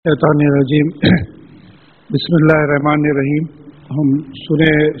रजीम बिस्मिल्लाहिर्रहमानिर्रहीम। हम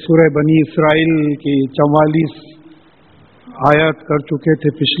सूरह बनी इसराइल की 44 आयत कर चुके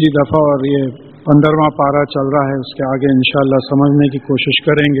थे पिछली दफ़ा और ये 15वां पारा चल रहा है। उसके आगे इंशाअल्लाह समझने की कोशिश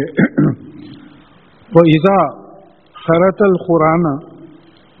करेंगे। वो इज़ा ख़रतल क़ुरान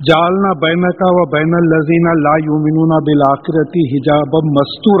जालना बैनका व बैनल लज़ीना ला युमिनूना बिल आखिरती हिजाबम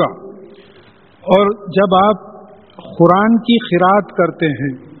मस्तूरा। और जब आप कुरान की क़िरात करते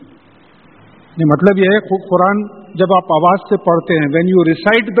हैं, ये मतलब यह है कुरान जब आप आवाज़ से पढ़ते हैं, when you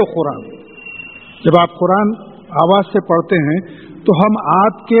recite the Quran, जब आप कुरान आवाज़ से पढ़ते हैं तो हम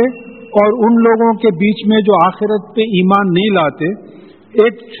आपके और उन लोगों के बीच में जो आखिरत पे ईमान नहीं लाते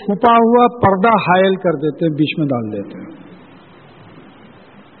एक छुपा हुआ पर्दा हायल कर देते हैं, बीच में डाल देते हैं।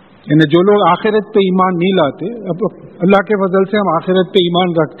 यानी जो लोग आखिरत पे ईमान नहीं लाते, अब अल्लाह के फजल से हम आखिरत पे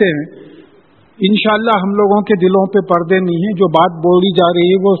ईमान रखते हैं, इंशाअल्लाह हम लोगों के दिलों पे पर्दे नहीं हैं। जो बात बोली जा रही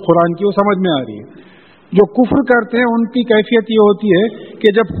है वो कुरान की वो समझ में आ रही है। जो कुफ्र करते हैं उनकी कैफियत ये होती है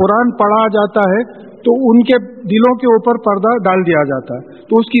कि जब कुरान पढ़ा जाता है तो उनके दिलों के ऊपर पर्दा डाल दिया जाता है।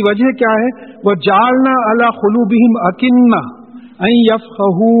 तो उसकी वजह क्या है? वह जालना अला खुलूबिहिम अकिन्ना अन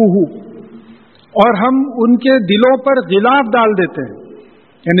यफ़क़हूहु, और हम उनके दिलों पर गिलाफ डाल देते हैं,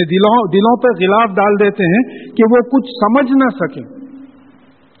 यानी दिलों पर गिलाफ डाल देते हैं कि वो कुछ समझ ना सके।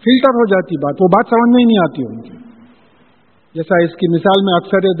 फिल्टर हो जाती बात, वो बात समझ में ही नहीं आती उनकी। जैसा इसकी मिसाल मैं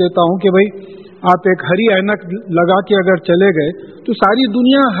अक्सर ये देता हूं कि भाई आप एक हरी ऐनक लगा के अगर चले गए तो सारी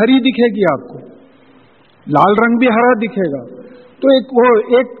दुनिया हरी दिखेगी आपको, लाल रंग भी हरा दिखेगा। तो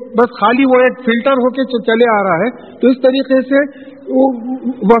एक बस खाली वो एक फिल्टर होके चले आ रहा है। तो इस तरीके से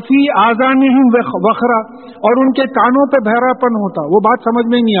वफी आज़ानिहिम वखरा, और उनके कानों पे बहरापन होता, वो बात समझ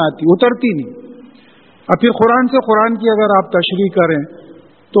में नहीं आती, उतरती नहीं। अब फिर कुरान से कुरान की अगर आप तशरीह करें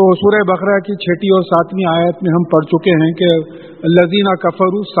तो सूरह बकरा की 6ठी और 7वीं आयत में हम पढ़ चुके हैं कि लज़ीना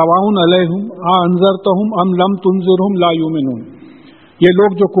कफरू सवाउन अलैहुम आ अंज़रतहुम अम लम तुनज़िरहुम ला युमिनून। ये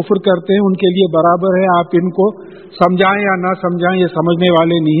लोग जो कुफ्र करते हैं उनके लिए बराबर है, आप इनको समझाएं या ना समझाएं, ये समझने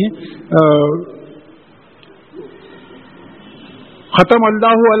वाले नहीं हैं। ख़त्म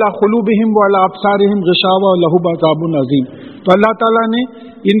अल्लाहु अला क़ुलूबिहिम व अला अब्सारिहिम ग़िशावा व लहुम अज़ाबुन अज़ीम। तो अल्लाह ताला ने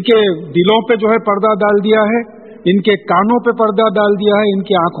इनके दिलों पे जो है पर्दा डाल दिया है, इनके कानों पे पर्दा डाल दिया है,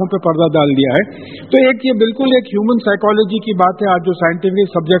 इनकी आंखों पे पर्दा डाल दिया है। तो ये बिल्कुल एक ह्यूमन साइकोलॉजी की बात है। आज जो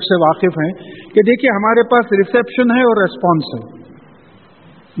साइंटिफिक सब्जेक्ट से वाकिफ हैं कि देखिए हमारे पास रिसेप्शन है और रेस्पॉन्स है।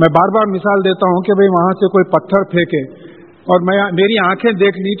 मैं बार बार मिसाल देता हूं कि भाई वहां से कोई पत्थर फेंके और मेरी आंखें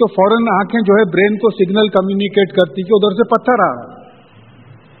देख ली तो फौरन आंखें जो है ब्रेन को सिग्नल कम्युनिकेट करती कि उधर से पत्थर आ रहा है।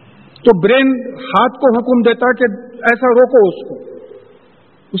 तो ब्रेन हाथ को हुक्म देता कि ऐसा रोको उसको,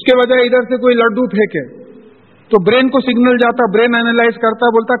 उसके बजाय इधर से कोई लड्डू फेंके तो ब्रेन को सिग्नल जाता, ब्रेन एनालाइज करता,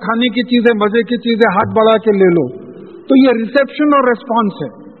 बोलता खाने की चीज है, मजे की चीज है, हाथ बढ़ा के ले लो। तो ये रिसेप्शन और रेस्पॉन्स है।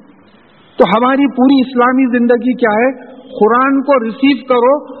 तो हमारी पूरी इस्लामी जिंदगी क्या है? कुरान को रिसीव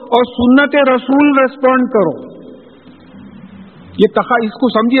करो और सुन्नत रसूल रेस्पॉन्ड करो।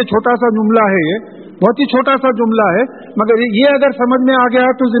 इसको समझिए, छोटा सा जुमला है, ये बहुत ही छोटा सा जुमला है, मगर ये अगर समझ में आ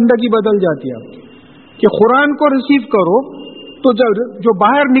गया तो जिंदगी बदल जाती है आपकी। कि कुरान को रिसीव करो तो जो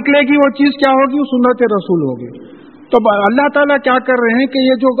बाहर निकलेगी वो चीज क्या होगी? वो सुन्नत रसूल होगी। तो अल्लाह ताला क्या कर रहे हैं कि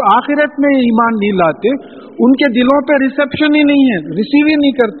ये जो आखिरत में ईमान नहीं लाते उनके दिलों पे रिसेप्शन ही नहीं है, रिसीव ही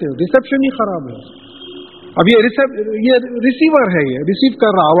नहीं करते, रिसेप्शन ही खराब है। अब ये रिसीवर है, ये रिसीव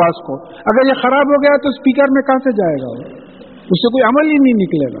कर रहा आवाज को, अगर ये खराब हो गया तो स्पीकर में कहां से जाएगा? उससे कोई अमल ही नहीं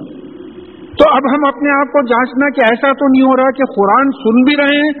निकलेगा। तो अब हम अपने आप को जांचना कि ऐसा तो नहीं हो रहा कि कुरान सुन भी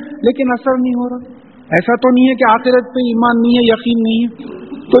रहे हैं लेकिन असर नहीं हो रहा, ऐसा तो नहीं है कि आखिरत पे ईमान नहीं है, यकीन नहीं है।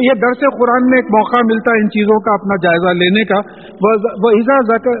 तो ये दरसे कुरान में एक मौका मिलता है इन चीजों का अपना जायजा लेने का। वह इज़ा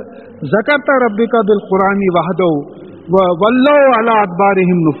ज़करता रब्बिका बिल कुरानी वहदहु व वल्लौ अला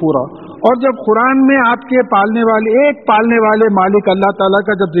अदबारिहिम नुफूरा। और जब कुरान में आपके पालने वाले मालिक अल्लाह ताला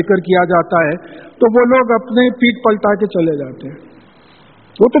का जब जिक्र किया जाता है तो वो लोग अपने पीठ पलटा के चले जाते हैं।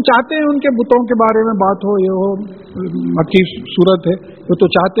 वो तो चाहते हैं उनके बुतों के बारे में बात हो, ये हो, मक्की सूरत है, वो तो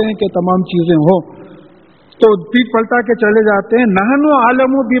चाहते हैं कि तमाम चीजें हो, तो पीठ पलटा के चले जाते हैं। नहनु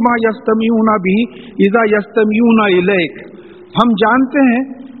आलमु बिमा यस्तमीउना बिही इज़ा यस्तमीउना इलैक। हम जानते हैं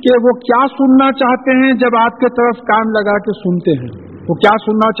कि वो क्या सुनना चाहते हैं जब आपके तरफ कान लगा के सुनते हैं, वो क्या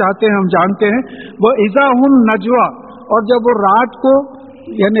सुनना चाहते हैं हम जानते हैं। वो इज़ा हुम नजवा, और जब वो रात को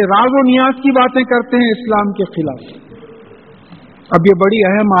यानी राज व नियाज की बातें करते हैं इस्लाम के खिलाफ। अब ये बड़ी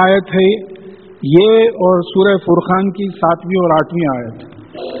अहम आयत है ये, और सूरह फुरकान की 7वीं और 8वीं आयत,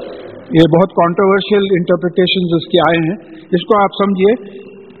 ये बहुत कॉन्ट्रोवर्शियल इंटरप्रिटेशंस इसके आए हैं। इसको आप समझिए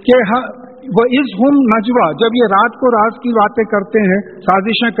कि वो इज़ हुम नजवा, जब ये रात को राज की बातें करते हैं,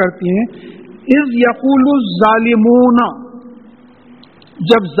 साजिशें करती हैं, इज़ यक़ूलु ज़ालिमूना,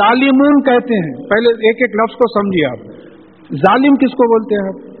 جب ظالمون کہتے ہیں، پہلے ایک ایک لفظ کو سمجھیے آپ، ظالم کس کو بولتے ہیں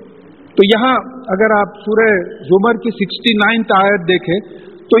آپ؟ تو یہاں اگر آپ سورہ زمر کی 69 آیت دیکھیں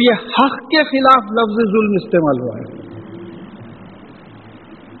تو یہ حق کے خلاف لفظ ظلم استعمال ہوا ہے،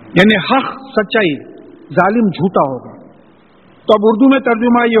 یعنی حق سچائی، ظالم جھوٹا ہوگا. تو اب اردو میں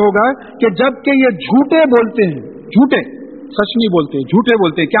ترجمہ یہ ہوگا کہ جب کہ یہ جھوٹے بولتے ہیں، جھوٹے سچ نہیں بولتے، جھوٹے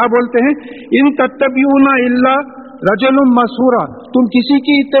بولتے ہیں. کیا بولتے ہیں؟ ان تتبعون الا رجل مسحورا، تم کسی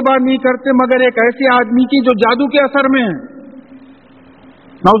کی اتباع نہیں کرتے مگر ایک ایسے آدمی کی جو جادو کے اثر میں ہے.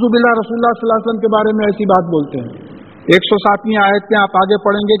 نعوذ باللہ، رسول اللہ صلی اللہ علیہ وسلم کے بارے میں ایسی بات بولتے ہیں. 107ویں آیت میں آپ آگے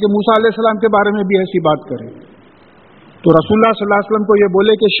پڑھیں گے کہ موسیٰ علیہ السلام کے بارے میں بھی ایسی بات کریں. تو رسول اللہ صلی اللہ علیہ وسلم کو یہ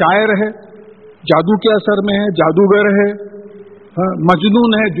بولے کہ شاعر ہے، جادو کے اثر میں ہے، جادوگر ہے،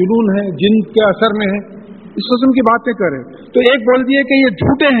 مجنون ہے، جنون ہے، جن کے اثر میں ہے، اس قسم کی باتیں کریں. تو ایک بول دیے کہ یہ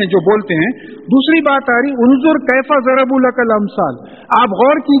جھوٹے ہیں جو بولتے ہیں. دوسری بات آ رہی انظر کیف ضربوا لک الامثال، آپ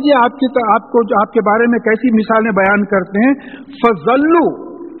غور کیجئے آپ کے بارے میں کیسی مثالیں بیان کرتے ہیں. فضلوا،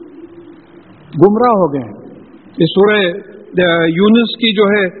 گمراہ ہو گئے ہیں. یہ سورہ یونس کی جو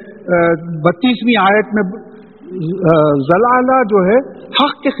ہے 32ویں آیت میں زلالہ جو ہے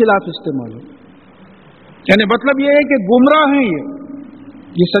حق کے خلاف استعمال ہے، یعنی مطلب یہ ہے کہ گمراہ ہیں،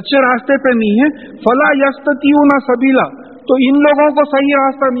 یہ سچے راستے پہ نہیں ہے. فلا یستطیعون سبیلا، تو ان لوگوں کو صحیح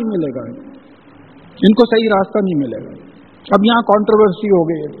راستہ نہیں ملے گا، ان کو صحیح راستہ نہیں ملے گا. اب یہاں کنٹروورسی ہو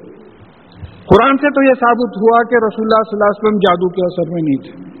گئی ہے. قرآن سے تو یہ ثابت ہوا کہ رسول اللہ صلی اللہ علیہ وسلم جادو کے اثر میں نہیں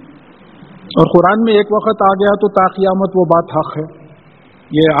تھے، اور قرآن میں ایک وقت آ گیا تو تا قیامت وہ بات حق ہے.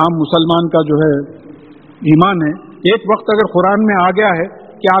 یہ عام مسلمان کا جو ہے ایمان ہے. ایک وقت اگر قرآن میں آ گیا ہے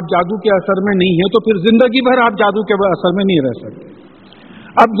کہ آپ جادو کے اثر میں نہیں ہیں تو پھر زندگی بھر آپ جادو کے اثر میں نہیں رہ سکتے.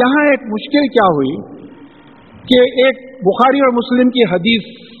 اب یہاں ایک مشکل کیا ہوئی کہ ایک بخاری اور مسلم کی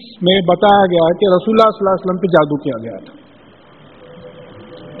حدیث میں بتایا گیا کہ رسول اللہ صلی اللہ علیہ وسلم پہ جادو کیا گیا تھا.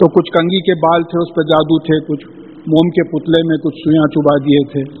 تو کچھ کنگھی کے بال تھے، اس پہ جادو تھے، کچھ موم کے پتلے میں کچھ سویاں چبا دیے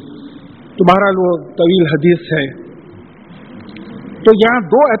تھے. تو بہرحال وہ طویل حدیث ہے. تو یہاں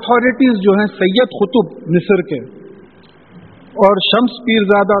دو اتھارٹیز جو ہیں، سید قطب مصر کے اور شمس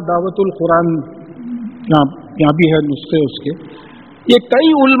پیرزادہ دعوت القرآن، یہاں بھی ہے نسخے اس کے، یہ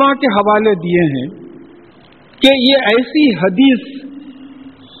کئی علماء کے حوالے دیے ہیں کہ یہ ایسی حدیث،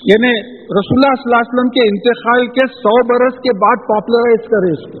 یعنی رسول اللہ صلی اللہ علیہ وسلم کے انتقال کے 100 برس کے بعد پاپولرائز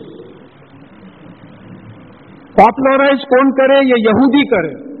کرے. اس کو پاپولرائز کون کرے؟ یہ یہودی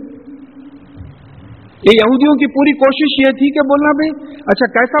کرے. یہ یہودیوں کی پوری کوشش یہ تھی کہ بولنا بھائی اچھا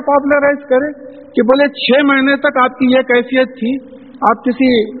کیسا پاپولرائز کرے، کہ بولے 6 مہینے تک آپ کی یہ کیفیت تھی، آپ کسی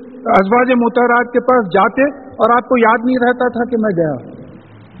ازواج مطہرات کے پاس جاتے اور آپ کو یاد نہیں رہتا تھا کہ میں گیا.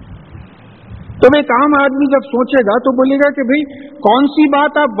 تو ایک عام آدمی جب سوچے گا تو بولے گا کہ بھائی کون سی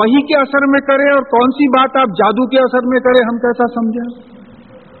بات آپ وحی کے اثر میں کریں اور کون سی بات آپ جادو کے اثر میں کریں، ہم کیسا سمجھیں.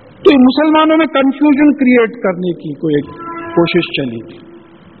 تو مسلمانوں میں کنفیوژن کریٹ کرنے کی کوئی ایک کوشش چلی تھی.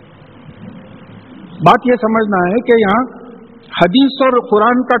 بات یہ سمجھنا ہے کہ یہاں حدیث اور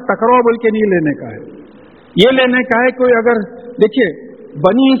قرآن کا ٹکراؤ بول کے نہیں لینے کا ہے، یہ لینے کا ہے کوئی اگر دیکھیے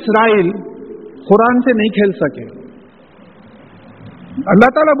بنی اسرائیل قرآن سے نہیں کھیل سکے،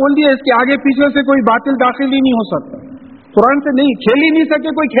 اللہ تعالیٰ بول دیا اس کے آگے پیچھے سے کوئی باطل داخل ہی نہیں ہو سکتا. قرآن سے نہیں کھیل ہی نہیں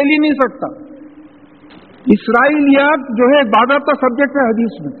سکے، کوئی کھیل ہی نہیں سکتا. اسرائیلیات جو ہے باضابطہ سبجیکٹ ہے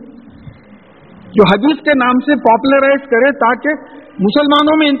حدیث میں، جو حدیث کے نام سے پاپولرائز کرے تاکہ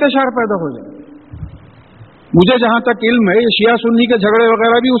مسلمانوں میں انتشار پیدا ہو جائے. مجھے جہاں تک علم ہے یہ شیعہ سنی کے جھگڑے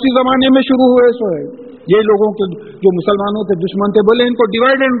وغیرہ بھی اسی زمانے میں شروع ہوئے. سو ہے یہ لوگوں کے جو مسلمانوں کے دشمن تھے بولے ان کو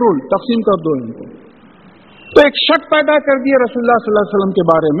ڈیوائڈ اینڈ رول، تقسیم کر دو ان کو. تو ایک شک پیدا کر دیا رسول اللہ صلی اللہ علیہ وسلم کے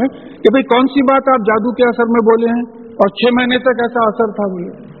بارے میں کہ بھئی کون سی بات آپ جادو کے اثر میں بولے ہیں اور 6 مہینے تک ایسا اثر تھا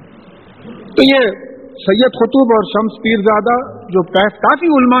بولے. تو یہ سید قطب اور شمس پیرزادہ جو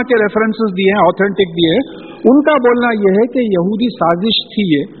کافی علماء کے ریفرنسز دیے ہیں، آتھینٹک دیے ہیں، ان کا بولنا یہ ہے کہ یہودی سازش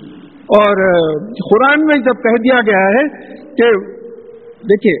تھی یہ. اور قرآن میں جب کہہ دیا گیا ہے کہ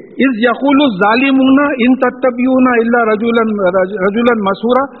دیکھیے اذ یقول الظالمون ان تتبعون الا رجلا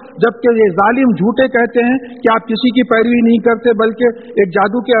مسحورا، جبکہ یہ ظالم جھوٹے کہتے ہیں کہ آپ کسی کی پیروی نہیں کرتے بلکہ ایک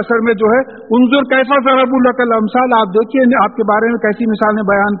جادو کے اثر میں جو ہے انظر کیف ضربوا لک الامثال، آپ دیکھیے آپ کے بارے میں کیسی مثالیں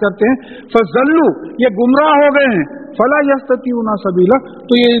بیان کرتے ہیں. فضلوا، یہ گمراہ ہو گئے ہیں. فلا یستطیعون سبیلا،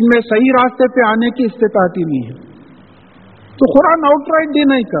 تو یہ ان میں صحیح راستے پہ آنے کی استطاعت ہی نہیں ہے. تو قرآن آؤٹ رائٹ ڈی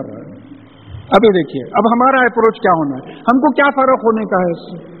نہیں کر رہا ہے. ابھی دیکھیے اب ہمارا اپروچ کیا ہونا ہے، ہم کو کیا فرق ہونے کا ہے اس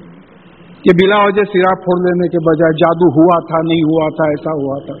سے کہ بلا وجہ سرا پھوڑ لینے کے بجائے جادو ہوا تھا نہیں ہوا تھا ایسا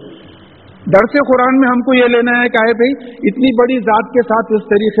ہوا تھا. درس قرآن میں ہم کو یہ لینا ہے کہ بھائی اتنی بڑی ذات کے ساتھ اس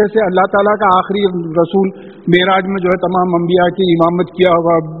طریقے سے اللہ تعالیٰ کا آخری رسول معراج میں جو ہے تمام انبیاء کی امامت کیا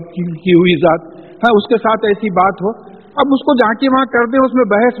ہوئی ذات ہے، اس کے ساتھ ایسی بات ہو اب اس کو جہاں کی وہاں کر دیں، اس میں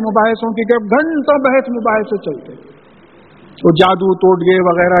بحث مباحثوں کی کہ گھنٹوں بحث مباحثے چلتے، وہ جادو توڑ گئے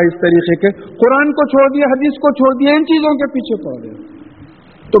وغیرہ اس طریقے کے، قرآن کو چھوڑ دیا، حدیث کو چھوڑ دیا، ان چیزوں کے پیچھے پڑ گئے۔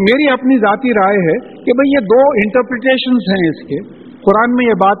 تو میری اپنی ذاتی رائے ہے کہ بھئی یہ دو انٹرپریٹیشنز ہیں اس کے۔ قرآن میں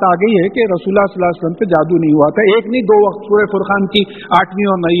یہ بات آ گئی ہے کہ رسول اللہ صلی اللہ علیہ وسلم پہ جادو نہیں ہوا تھا، ایک نہیں دو وقت، سورہ فرقان کی 8ویں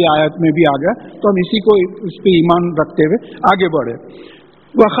اور 9ویں آیت میں بھی آ گیا، تو ہم اسی کو اس پہ ایمان رکھتے ہوئے آگے بڑھے۔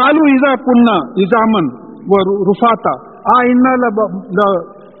 وَقَالُوا إِذَا كُنَّا عِظَامًا وَرُفَاتًا أَإِنَّا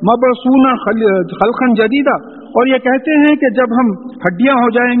لَمَبْعُوثُونَ خَلْقًا جَدِيدًا، اور یہ کہتے ہیں کہ جب ہم ہڈیاں ہو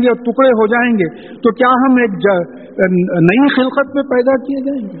جائیں گے اور ٹکڑے ہو جائیں گے تو کیا ہم ایک نئی خلقت میں پیدا کیے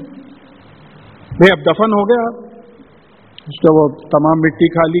جائیں گے؟ بھائی اب دفن ہو گیا، اس کا وہ تمام مٹی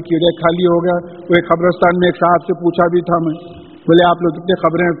خالی، کیڑے خالی ہو گیا۔ وہ ایک قبرستان میں ایک صاحب سے پوچھا بھی تھا میں، بولے آپ لوگ کتنے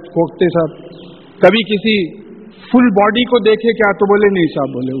خبریں کھوکتے صاحب، کبھی کسی فل باڈی کو دیکھے کیا؟ تو بولے نہیں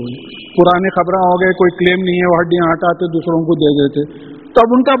صاحب، بولے پرانے خبریں ہو گئے، کوئی کلیم نہیں ہے، وہ ہڈیاں ہٹاتے دوسروں کو دے دیتے۔ تو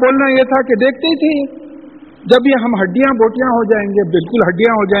اب ان کا بولنا یہ تھا کہ دیکھتے ہی تھے، جب یہ ہم ہڈیاں بوٹیاں ہو جائیں گے، بالکل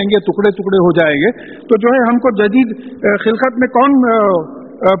ہڈیاں ہو جائیں گے، ٹکڑے ٹکڑے ہو جائیں گے، تو جو ہے ہم کو جدید خلقت میں کون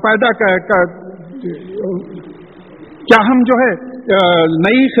پیدا کیا ہم جو ہے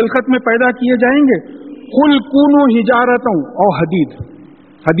نئی خلقت میں پیدا کیے جائیں گے؟ قل کونوا حجارۃ او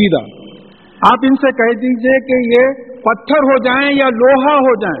حدیدا، آپ ان سے کہہ دیجئے کہ یہ پتھر ہو جائیں یا لوہا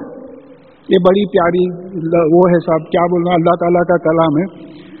ہو جائیں۔ یہ بڑی پیاری وہ ہے صاحب، کیا بولنا، اللہ تعالیٰ کا کلام ہے۔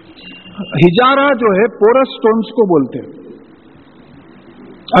 ہجارہ جو ہے پورس سٹونز کو بولتے ہیں۔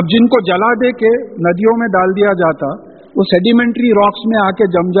 اب جن کو جلا دے کے ندیوں میں ڈال دیا جاتا، وہ سیڈیمنٹری راکس میں آ کے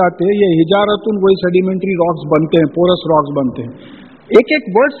جم جاتے، یہ ہجارتن وہی سیڈیمنٹری راکس بنتے ہیں، پورس راکس بنتے ہیں۔ ایک ایک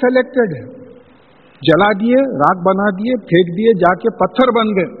ورڈ سلیکٹڈ ہے، جلا دیے، راک بنا دیے، پھینک دیے، جا کے پتھر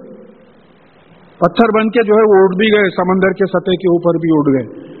بن گئے، پتھر بن کے جو ہے وہ اڑ بھی گئے، سمندر کے سطح کے اوپر بھی اڑ گئے،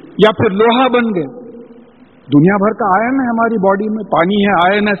 یا پھر لوہا بن گئے۔ دنیا بھر کا آئن ہے ہماری باڈی میں، پانی ہے،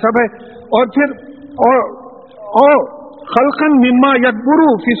 آئن ہے، سب ہے۔ اور پھر اور خلقن مما یکبر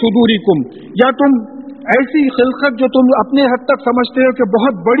فی صدورکم، یا تم ایسی خلقت جو تم اپنے حد تک سمجھتے ہو کہ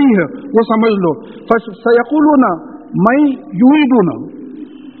بہت بڑی ہے وہ سمجھ لو، فسیقولون من یعیدنا،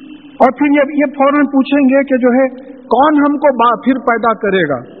 اور پھر یہ فوراً پوچھیں گے کہ جو ہے کون ہم کو پھر پیدا کرے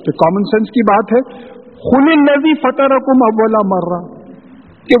گا؟ تو کامن سینس کی بات ہے، قل الذی فطرکم اول مرہ،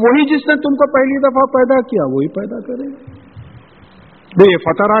 کہ وہی جس نے تم کو پہلی دفعہ پیدا کیا وہی پیدا کرے گا۔ یہ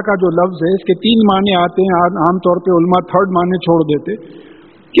فطرہ کا جو لفظ ہے اس کے 3 معنی آتے ہیں، عام طور پہ علماء 3rd معنی چھوڑ دیتے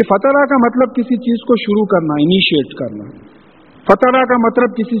کہ فطرہ کا مطلب کسی چیز کو شروع کرنا، انیشیٹ کرنا۔ فطرہ کا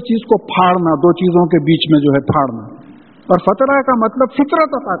مطلب کسی چیز کو پھاڑنا، دو چیزوں کے بیچ میں جو ہے پھاڑنا، اور فطرہ کا مطلب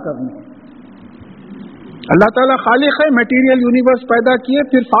فطرت عطا کرنا۔ اللہ تعالیٰ خالق ہے، میٹیریل یونیورس پیدا کیے،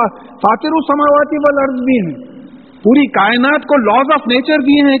 پھر فاطر السماوات والارض بھی ہیں، پوری کائنات کو لاز آف نیچر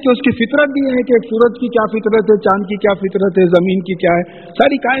دیے ہیں کہ اس کی فطرت دی ہے کہ ایک سورج کی کیا فطرت ہے، چاند کی کیا فطرت ہے، زمین کی کیا ہے،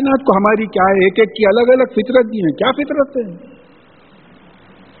 ساری کائنات کو ہماری کیا ہے، ایک ایک کی الگ الگ فطرت دی ہے، کیا فطرت ہے۔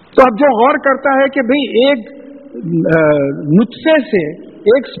 تو اب جو غور کرتا ہے کہ بھئی ایک نطفے سے،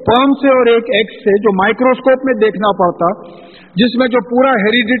 ایک سپرم سے اور ایک ایگ سے، جو مائکروسکوپ میں دیکھنا پڑتا، جس میں جو پورا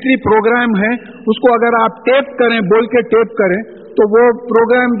ہیریڈیٹری پروگرام ہے، اس کو اگر آپ ٹیپ کریں، بول کے ٹیپ کریں، تو وہ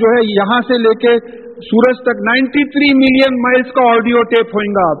پروگرام جو ہے یہاں سے لے کے سورج تک 93 ملین مائلز کا آڈیو ٹیپ ہوئیں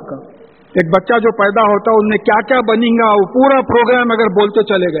گا آپ کا۔ ایک بچہ جو پیدا ہوتا ان میں کیا کیا بنیں گا، وہ پورا پروگرام اگر بولتے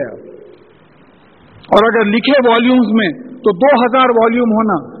چلے گیا، اور اگر لکھے والیومز میں تو 2000 والیوم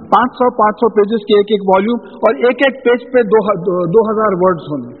ہونا، 500 پیجز کے ایک ایک والیوم، اور ایک ایک پیج پہ 2000 ورڈز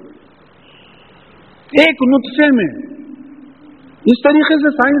ہونا ایک نطفے میں۔ اس طریقے سے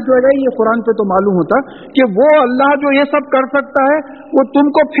سائنس لگائی، یہ قرآن پہ تو معلوم ہوتا کہ وہ اللہ جو یہ سب کر سکتا ہے وہ تم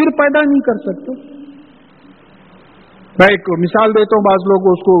کو پھر پیدا نہیں کر سکتا۔ میں ایک مثال دیتا ہوں، بعض لوگ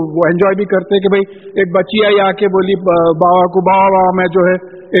اس کو وہ انجوائے بھی کرتے کہ بھئی ایک بچی آئی آ کے بولی بابا کو، بابا میں جو ہے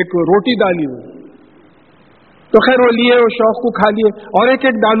ایک روٹی ڈالی ہوں، تو خیر وہ لیے، وہ شوق کو کھا لیے، اور ایک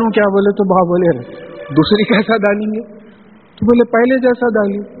ایک ڈالوں کیا؟ بولے تو بابا بولے دوسری کیسا ڈالیں گے؟ تو بولے پہلے جیسا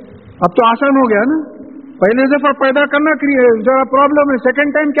ڈالیے۔ اب تو آسان ہو گیا نا، پہلے دفعہ پیدا کرنا ذرا پرابلم ہے،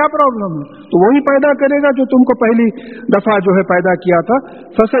 سیکنڈ ٹائم کیا پرابلم ہے؟ تو وہی پیدا کرے گا جو تم کو پہلی دفعہ جو ہے پیدا کیا تھا۔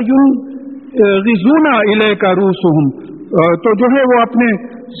 فَسَيُنْغِضُونَ إِلَيْكَ رُؤُوسُهُمْ، تو جو ہے وہ اپنے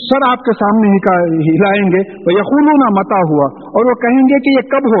سر آپ کے سامنے ہلائیں گے، وَيَقُولُونَ مَتَىٰ ہُوَ، اور وہ کہیں گے کہ یہ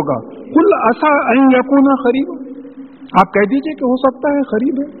کب ہوگا؟ قُلْ عَسَىٰ أَن يَكُونَ قَرِيبًا، آپ کہہ دیجئے کہ ہو سکتا ہے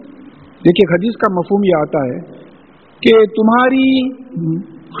قریب ہے۔ دیکھیے حدیث کا مفہوم یہ آتا ہے کہ تمہاری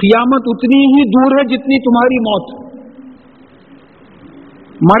قیامت اتنی ہی دور ہے جتنی تمہاری موت،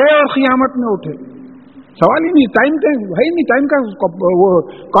 مرے اور قیامت میں اٹھے، سوال ہی نہیں، ٹائم ہے ہی نہیں، ٹائم کا وہ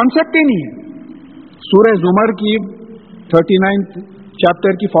کانسیپٹ ہی نہیں ہے۔ سورہ زمر کی 39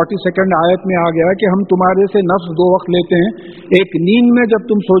 चैप्टर की 42 आयत में आ गया कि हम तुम्हारे से नफ्स 2 वक्त लेते हैं, एक नींद में जब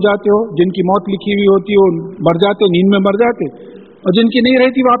तुम सो जाते हो, जिनकी मौत लिखी हुई होती है वो मर जाते, नींद में मर जाते, और जिनकी नहीं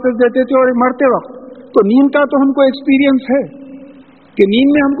रहती वापस देते थे, और मरते वक्त। तो नींद का तो हमको एक्सपीरियंस है कि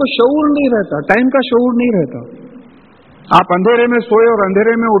नींद में हमको शऊर नहीं रहता, टाइम का शऊर नहीं रहता। आप अंधेरे में सोए और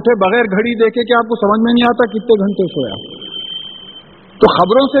अंधेरे में उठे बगैर घड़ी देखे कि आपको समझ में नहीं आता कितने घंटे सोया। तो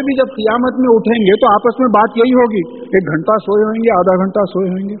खबरों से भी जब क़यामत में उठेंगे तो आपस में बात यही होगी, 1 घंटा सोए होंगे, आधा घंटा सोए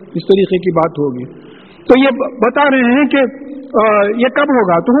होंगे, इस तरीके की बात होगी। तो ये बता रहे हैं कि ये कब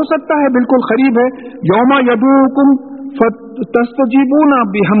होगा, तो हो सकता है बिल्कुल करीब है। यौमा यदूकुम तस्तजीबूना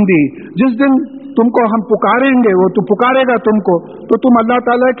बिहम्दी, जिस दिन तुमको हम पुकारेंगे, वो तो पुकारेगा तुमको, तो तुम अल्लाह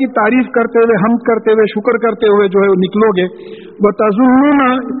ताला की तारीफ करते हुए, हम्द करते हुए, शुक्र करते हुए जो है निकलोगे। वतज़ुन्नुना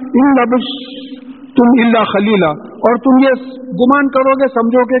इन लबिस्तुम इल्ला खलीला, और तुम ये गुमान करोगे,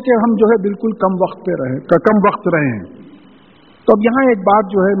 समझोगे कि हम जो है बिल्कुल कम वक्त रहे हैं। तो अब यहाँ एक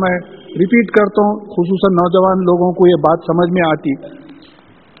बात जो है मैं रिपीट करता हूँ, खुसूसन नौजवान लोगों को ये बात समझ में आती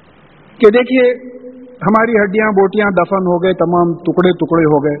कि देखिए हमारी हड्डियां बोटियां दफन हो गए, तमाम टुकड़े टुकड़े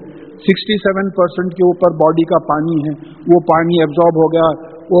हो गए, 67% के ऊपर बॉडी का पानी है, वो पानी एब्जॉर्ब हो गया,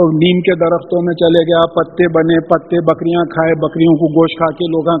 वो नीम के दरख्तों में चले गया, पत्ते बने, पत्ते बकरियां खाए, बकरियों को गोश्त खा के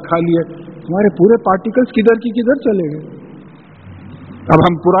लोग खा लिए, हमारे पूरे पार्टिकल्स किधर की किधर चले गए। अब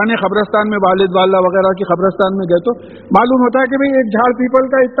हम पुराने खबरस्तान में वालिद वाला वगैरह की खबरस्तान में गए तो मालूम होता है कि भाई एक झाड़ पीपल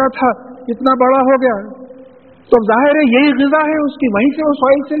का इतना था, इतना बड़ा हो गया, तो जाहिर है यही ग़िज़ा है उसकी, वहीं से वो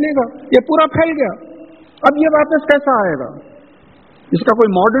सॉइल से लेगा, ये पूरा फैल गया। अब ये वापस कैसा आएगा, इसका कोई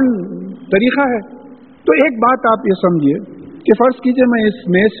मॉडर्न तरीका है? तो एक बात आप ये समझिए कि फर्ज कीजिए मैं इस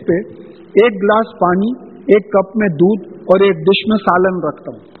मेज पे 1 गिलास पानी, 1 कप में दूध और 1 डिश में सालन रखता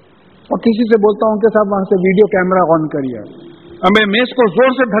हूँ, और किसी से बोलता हूँ कि साहब वहां से वीडियो कैमरा ऑन करिए। अब मैं मेज को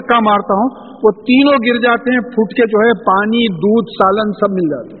जोर से धक्का मारता हूँ, वो तीनों गिर जाते हैं, फूट के जो है पानी, दूध, सालन सब मिल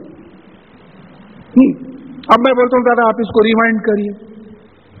जाते हैं। अब मैं बोलता हूँ दादा आप इसको रिवाइंड करिए।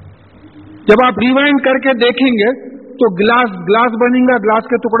 जब आप रिवाइंड करके देखेंगे तो ग्लास बनेगा, ग्लास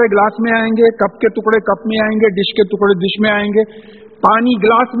के टुकड़े ग्लास में आएंगे, कप के टुकड़े कप में आएंगे, डिश के टुकड़े डिश में आएंगे, पानी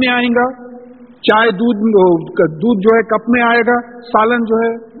ग्लास में आएगा, चाय दूध जो है कप में आएगा, सालन जो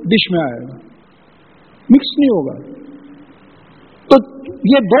है डिश में आएगा, मिक्स नहीं होगा। तो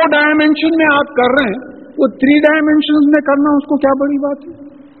ये 2 डायमेंशन में आप कर रहे हैं, वो 3 डायमेंशन में करना उसको क्या बड़ी बात है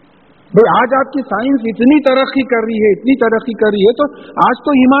भाई? आज आपकी साइंस इतनी तरक्की कर रही है, तो आज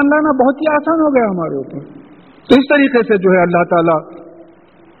तो ईमान लाना बहुत ही आसान हो गया हमारे ऊपर। तो इस तरीके से जो है अल्लाह ताला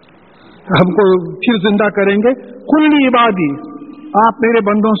हमको फिर जिंदा करेंगे। कुल इबादी, आप मेरे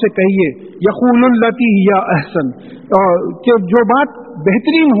बंदों से कहिए, यक़ूलुल लती हिया अहसन, कि जो बात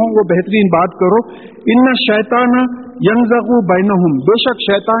बेहतरीन हो वो बेहतरीन बात करो। इन्ना शैतान यंज़गु बैनहुम, बेशक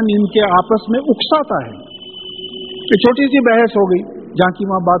शैतान इनके आपस में उकसाता है। कि छोटी सी बहस हो गई, जहाँ की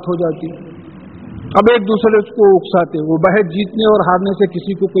वहाँ बात हो जाती, अब एक दूसरे को उकसाते, वो बहस जीतने और हारने से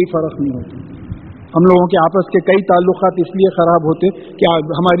किसी को कोई फर्क नहीं होता। हम लोगों के आपस के कई ताल्लुकात इसलिए खराब होते कि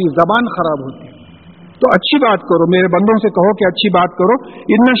हमारी जबान खराब होती। तो अच्छी बात करो, मेरे बंदों से कहो कि अच्छी बात करो।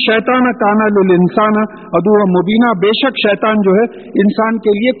 इन्ना शैतान काना लिल इंसान अदुव्वम मुबीना, बेशक शैतान जो है इंसान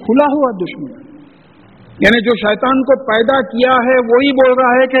के लिए खुला हुआ दुश्मन है। यानी जो शैतान को पैदा किया है वही बोल रहा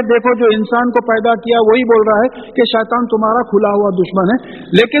है कि देखो जो इंसान को पैदा किया वही बोल रहा है कि शैतान तुम्हारा खुला हुआ दुश्मन है,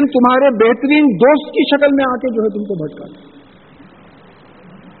 लेकिन तुम्हारे बेहतरीन दोस्त की शक्ल में आके जो है तुमको भटकाता।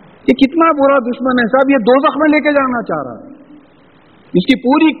 ये कितना बुरा दुश्मन है साहब, ये दोज़ख में लेके जाना चाह रहा है। इसकी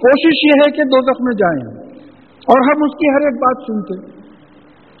पूरी कोशिश ये है कि दोज़ख में जाएं, और हम उसकी हर एक बात सुनते।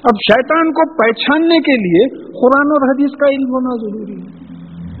 अब शैतान को पहचानने के लिए कुरान और हदीस का इल्म होना जरूरी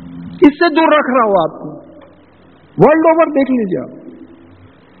है। इससे दूर रख रहा हो आपको, वर्ल्ड ओवर देख लीजिए आप,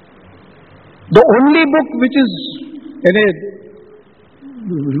 the only book which is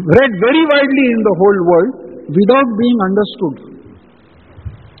read very widely in the whole world without being understood,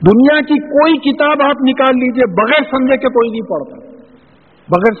 दुनिया की कोई किताब आप निकाल लीजिए, बगैर समझे के कोई नहीं पढ़ता,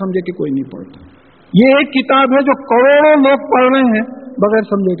 बगैर समझे के कोई नहीं पढ़ता। ये एक किताब है जो करोड़ों लोग पढ़ रहे हैं, बगैर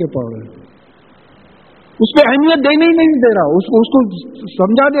समझे के पढ़ रहे हैं, उस पर अहमियत देने ही नहीं दे रहा, उसको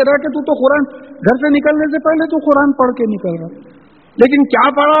समझा दे रहा कि तू तो कुरान, घर से निकलने से पहले तू कुरान पढ़ के निकल रहा, लेकिन क्या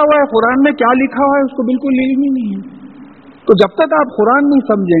पढ़ा हुआ है, कुरान में क्या लिखा हुआ है, उसको बिल्कुल इल्म ही नहीं है। तो जब तक आप कुरान नहीं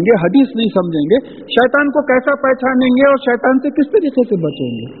समझेंगे, हदीस नहीं समझेंगे, शैतान को कैसा पहचानेंगे और शैतान से किस तरीके से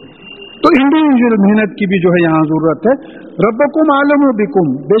बचेंगे? तो इंडिविजुअल मेहनत की भी जो है यहाँ जरूरत है। रब्बकुम आलम बिकुम,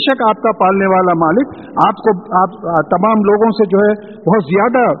 बेशक आपका पालने वाला मालिक आपको, आप तमाम लोगों से जो है बहुत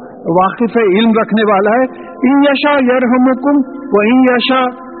ज्यादा वाकिफ है, इल्म रखने वाला है। इन यशा यरहमुकुम व इन यशा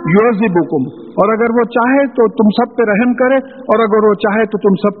युअज़िबुकुम, और अगर वो चाहे तो तुम सब पे रहम करे, और अगर वो चाहे तो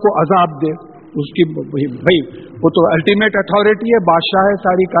तुम सबको अजाब दे। اس کی بھائی وہ تو الٹیمیٹ اتھارٹی ہے، بادشاہ ہے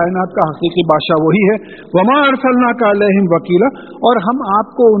ساری کائنات کا، حقیقی بادشاہ وہی ہے. وما ارسلناک علیہم وکیلا، اور ہم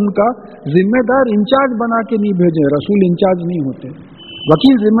آپ کو ان کا ذمہ دار انچارج بنا کے نہیں بھیجے. رسول انچارج نہیں ہوتے،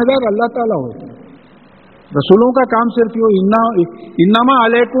 وکیل ذمہ دار اللہ تعالیٰ ہوتے ہیں. رسولوں کا کام صرف یہ انما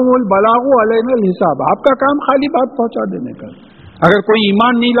علیکم البلاغ علینا الحساب، آپ کا کام خالی بات پہنچا دینے کا. اگر کوئی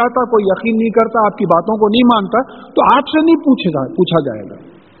ایمان نہیں لاتا، کوئی یقین نہیں کرتا، آپ کی باتوں کو نہیں مانتا، تو آپ سے نہیں پوچھا جائے گا.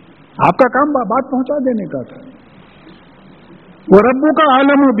 آپ کا کام بات پہنچا دینے کا تھا. وَرَبُّكَ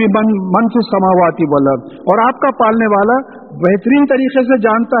عَالَمُ بِمَنْ فِي السَّمَاوَاتِ وَالْأَرْضِ، اور آپ کا پالنے والا بہترین طریقے سے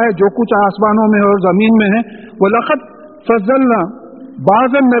جانتا ہے جو کچھ آسمانوں میں اور زمین میں ہے. وَلَقَدْ فَضَّلْنَا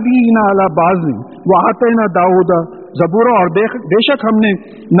بَعْضَ النَّبِيِّينَ عَلَى بَعْضٍ وَآتَيْنَا دَاوُودَ زبورا، اور بے شک ہم نے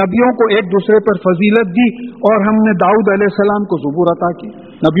نبیوں کو ایک دوسرے پر فضیلت دی، اور ہم نے داؤد علیہ السلام کو زبور عطا کی.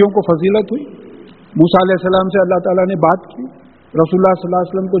 نبیوں کو فضیلت ہوئی. موسیٰ علیہ السلام سے اللہ تعالیٰ نے بات کی. رسول اللہ صلی اللہ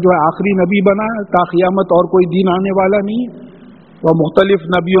علیہ وسلم کو جو ہے آخری نبی بنا ہے، تا قیامت اور کوئی دین آنے والا نہیں ہے. وہ مختلف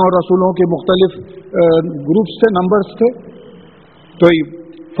نبیوں اور رسولوں کے مختلف گروپس تھے، نمبرز تھے، تو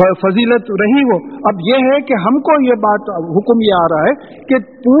فضیلت رہی وہ. اب یہ ہے کہ ہم کو یہ بات حکم یہ آ رہا ہے کہ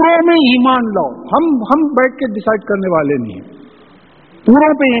پوروں میں ایمان لاؤ. ہم بیٹھ کے ڈیسائیڈ کرنے والے نہیں ہیں.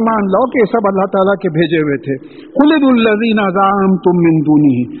 پوروں پہ ایمان لاؤ کہ یہ سب اللہ تعالیٰ کے بھیجے ہوئے تھے. قُلِ ادْعُوا الَّذِينَ زَعَمْتُم مِّن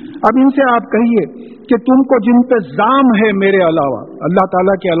دُونِهِ، اب ان سے آپ کہیے کہ تم کو جن پہ زعم ہے میرے علاوہ، اللہ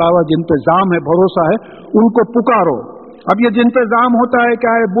تعالیٰ کے علاوہ جن پہ زعم ہے، بھروسہ ہے، ان کو پکارو. اب یہ جن پہ زعم ہوتا ہے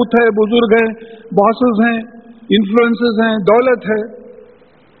کیا ہے؟ بت ہے، بزرگ ہیں، باسز ہیں، انفلوئنسز ہیں، دولت ہے.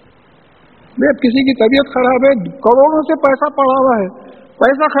 کسی کی طبیعت خراب ہے، کروڑوں سے پیسہ پڑا ہوا ہے،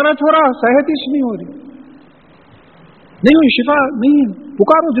 پیسہ خرچ ہو رہا، صحت ہی نہیں ہو رہی، نہیں ہوئی، شفا نہیں ہے.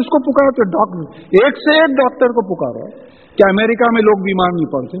 پکارو جس کو پکارو. تو ڈاکٹر، ایک سے ایک ڈاکٹر کو پکارو. کیا امریکہ میں لوگ بیمار نہیں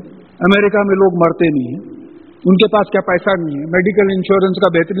پڑتے؟ امریکہ میں لوگ مرتے نہیں ہیں. ان کے پاس کیا پیسہ نہیں ہے؟ میڈیکل انشورنس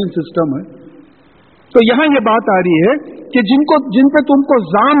کا بہترین سسٹم ہے. تو یہاں یہ بات آ رہی ہے کہ جن پہ تم کو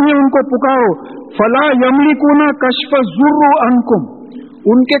زام ہے ان کو پکارو. فلا یملکون کشف الضر عنکم،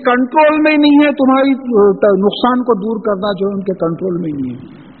 ان کے کنٹرول میں نہیں ہے تمہاری نقصان کو دور کرنا، جو ان کے کنٹرول میں نہیں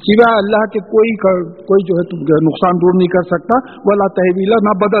ہے. سوائے اللہ کے کوئی جو ہے نقصان دور نہیں کر سکتا. ولا تحویلا،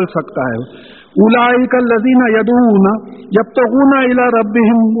 نہ بدل سکتا ہے. اولئک الذین یدعون یبتغون الی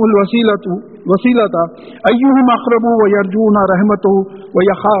ربہم الوسیلۃ ایہم اقرب ویرجون رحمتہ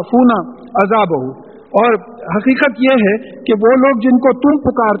ویخافون عذابہ. اور حقیقت یہ ہے کہ وہ لوگ جن کو تم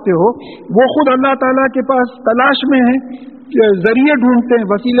پکارتے ہو وہ خود اللہ تعالیٰ کے پاس تلاش میں ہیں، ذریعے ڈھونڈتے ہیں.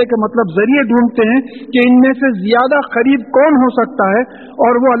 وسیلے کے مطلب ذریعے ڈھونڈتے ہیں کہ ان میں سے زیادہ قریب کون ہو سکتا ہے،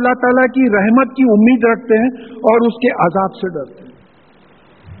 اور وہ اللہ تعالیٰ کی رحمت کی امید رکھتے ہیں اور اس کے عذاب سے ڈرتے ہیں.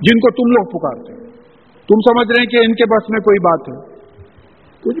 جن کو تم لوگ پکارتے ہیں، تم سمجھ رہے ہیں کہ ان کے بس میں کوئی بات ہے،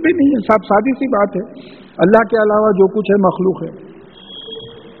 کچھ بھی نہیں ہے. صاحب سادی سی بات ہے. اللہ کے علاوہ جو کچھ ہے مخلوق ہے،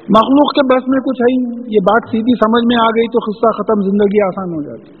 مخلوق کے بس میں کچھ ہے ہی. یہ بات سیدھی سمجھ میں آ گئی تو قصہ ختم، زندگی آسان ہو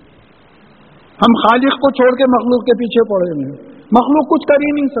جاتی. ہم خالق کو چھوڑ کے مخلوق کے پیچھے پڑے ہوئے ہیں. مخلوق کچھ کر ہی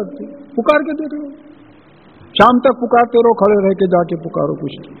نہیں سکتی. پکار کے دیکھ لو، شام تک پکارتے رہو، کھڑے رہ کے جا کے پکارو،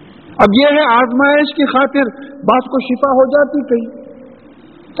 کچھ نہیں. اب یہ ہے آزمائش کی خاطر بعض کو شفا ہو جاتی کہیں.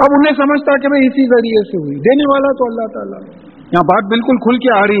 اب انہیں سمجھتا کہ میں اسی ذریعے سے ہوئی، دینے والا تو اللہ تعالیٰ. یہاں بات بالکل کھل کے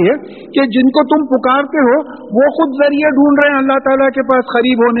آ رہی ہے کہ جن کو تم پکارتے ہو وہ خود ذریعے ڈھونڈ رہے ہیں اللہ تعالیٰ کے پاس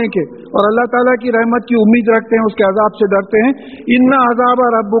قریب ہونے کے، اور اللہ تعالیٰ کی رحمت کی امید رکھتے ہیں، اس کے عذاب سے ڈرتے ہیں. ان عذاب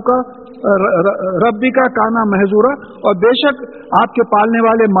ربی کا کانا محظورا، اور بے شک آپ کے پالنے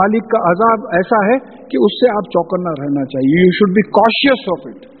والے مالک کا عذاب ایسا ہے کہ اس سے آپ چوکنا رہنا چاہیے. You should be cautious of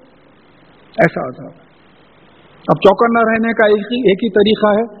it. ایسا عذاب. اب چوکنا رہنے کا ایک ہی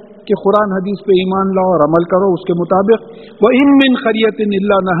طریقہ ہے کہ قرآن حدیث پہ ایمان لاؤ اور عمل کرو اس کے مطابق. وَإِن مِّن قَرْيَةٍ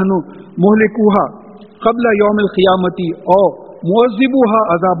إِلَّا نَحْنُ مُهْلِكُوهَا قَبْلَ يَوْمِ الْقِيَامَةِ أَوْ مُعَذِّبُوهَا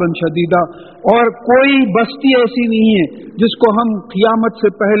عَذَابًا شَدِيدًا، اور کوئی بستی ایسی نہیں ہے جس کو ہم قیامت سے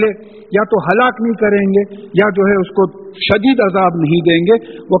پہلے یا تو ہلاک نہیں کریں گے یا جو ہے اس کو شدید عذاب نہیں دیں گے.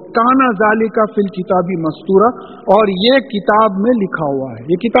 وَكَانَ ذَلِكَ فِي الْكِتَابِ مَسْطُورًا، اور یہ کتاب میں لکھا ہوا ہے.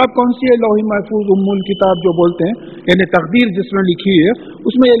 یہ کتاب کون سی ہے؟ لوح محفوظ، ام الکتاب جو بولتے ہیں، یعنی تقدیر جس میں لکھی ہے،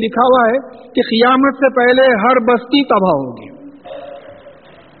 اس میں یہ لکھا ہوا ہے کہ قیامت سے پہلے ہر بستی تباہ ہوگی.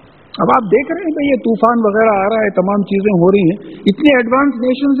 اب آپ دیکھ رہے ہیں کہ یہ طوفان وغیرہ آ رہا ہے، تمام چیزیں ہو رہی ہیں. اتنے ایڈوانس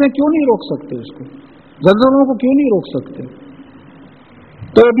نیشنز ہیں، کیوں نہیں روک سکتے اس کو؟ زلزلوں کو کیوں نہیں روک سکتے؟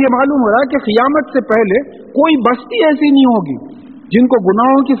 تو اب یہ معلوم ہو رہا ہے کہ قیامت سے پہلے کوئی بستی ایسی نہیں ہوگی جن کو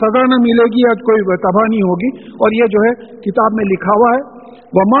گناہوں کی سزا نہ ملے گی یا کوئی تباہ نہیں ہوگی. اور یہ جو ہے کتاب میں لکھا ہوا ہے.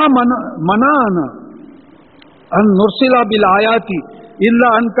 وما منعنا ان نرسل بالآیات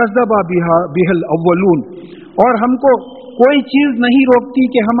الا ان کذب بها الاولون، اور ہم کو کوئی چیز نہیں روکتی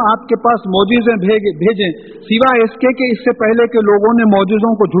کہ ہم آپ کے پاس معجزے بھیجیں سوائے اس کے کہ اس سے پہلے کے لوگوں نے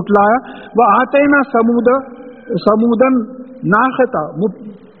معجزوں کو جھٹلایا. وہ آتے نا سمودن ناختا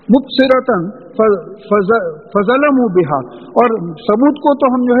مبصرتن فظلموا بہا, اور سمود کو تو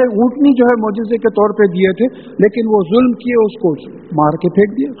ہم جو ہے اونٹنی جو ہے معجزے کے طور پہ دیے تھے, لیکن وہ ظلم کیے, اس کو مار کے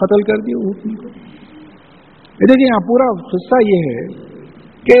پھینک دیے, قتل کر دیے اونٹنی کو. دیکھیں یہاں پورا قصہ یہ ہے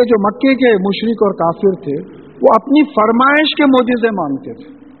کہ جو مکے کے مشرک اور کافر تھے وہ اپنی فرمائش کے معجزے مانگتے تھے.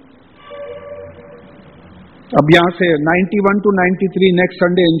 اب یہاں سے 91 to 93 نیکسٹ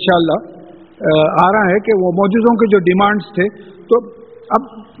سنڈے انشاءاللہ آ رہا ہے کہ وہ معجزوں کے جو ڈیمانڈز تھے. تو اب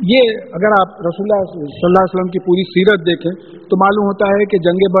یہ اگر آپ رسول اللہ صلی اللہ علیہ وسلم کی پوری سیرت دیکھیں تو معلوم ہوتا ہے کہ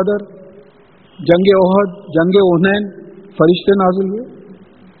جنگ بدر, جنگ احد, جنگ حنین فرشتے نازل ہوئے.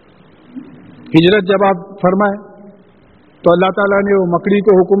 ہجرت جب آپ فرمائے تو اللہ تعالیٰ نے وہ مکڑی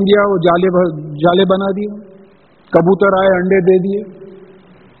کو حکم دیا, وہ جالے بنا دیے, کبوتر آئے انڈے دے دیے.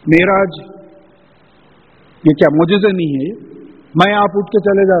 معراج, یہ کیا معجزے نہیں ہے؟ میں آپ اٹھ کے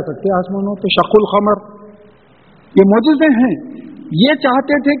چلے جا سکتے آسمانوں پہ. شق القمر, یہ معجزے ہیں. یہ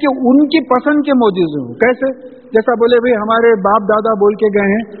چاہتے تھے کہ ان کی پسند کے معجزے ہوں. کیسے؟ جیسا بولے بھائی ہمارے باپ دادا بول کے گئے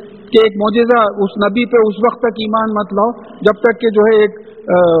ہیں کہ ایک معجزہ اس نبی پہ اس وقت تک ایمان مت لاؤ جب تک کہ جو ہے ایک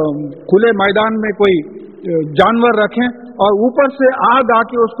کھلے میدان میں کوئی جانور رکھیں اور اوپر سے آگ آ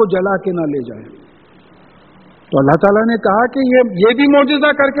کے اس کو جلا کے نہ لے جائے. تو اللہ تعالیٰ نے کہا کہ یہ بھی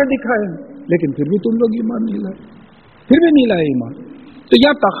معجزہ کر کے دکھائے, لیکن پھر بھی تم لوگ ایمان نہیں لائے, پھر بھی نہیں لائے ایمان. تو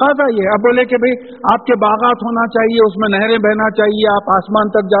یہاں تقاضا یہ ہے. اب بولے کہ بھئی آپ کے باغات ہونا چاہیے, اس میں نہریں بہنا چاہیے, آپ آسمان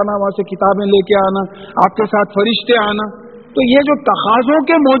تک جانا, وہاں سے کتابیں لے کے آنا, آپ کے ساتھ فرشتے آنا. تو یہ جو تقاضوں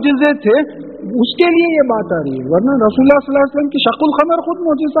کے معجزے تھے اس کے لیے یہ بات آ رہی ہے. ورنہ رسول اللہ صلی اللہ علیہ وسلم کی شق القمر خود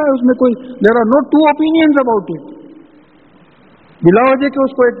معجزہ ہے, اس میں کوئی there are no two opinions about it. بلا وجہ کہ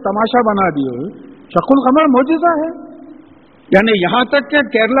اس کو ایک تماشا بنا دیے ہوئے. شق القمر معجزہ ہے. یعنی یہاں تک کہ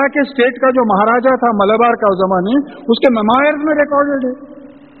کیرلا کے اسٹیٹ کا جو مہاراجا تھا ملبار کا زمانے, اس کے میموائرز میں ریکارڈڈ ہے,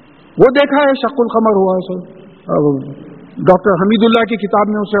 وہ دیکھا ہے شق القمر ہوا. ڈاکٹر حمید اللہ کی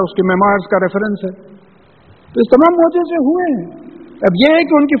کتاب میں اس کے میموائرز کا ریفرنس ہے. تو اس تمام معجزے ہوئے ہیں. اب یہ ہے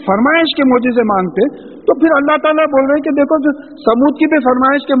کہ ان کی فرمائش کے معجزے مانتے, تو پھر اللہ تعالیٰ بول رہے ہیں کہ دیکھو جو سمود کی بھی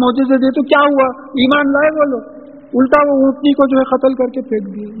فرمائش کے معجزے دیے تو کیا ہوا, ایمان لائے وہ لوگ, الٹا وہ اونٹنی کو جو ہے قتل کر کے پھینک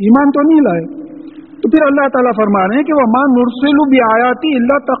دیے, ایمان تو نہیں لائے. تو پھر اللہ تعالیٰ فرما رہے ہیں کہ وہ ماں نرسل بآیاتی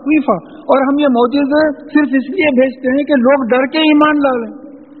الا تخویفا, اور ہم یہ معجزے صرف اس لیے بھیجتے ہیں کہ لوگ ڈر کے ایمان لا لیں.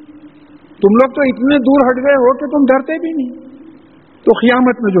 تم لوگ تو اتنے دور ہٹ گئے ہو کہ تم ڈرتے بھی نہیں. تو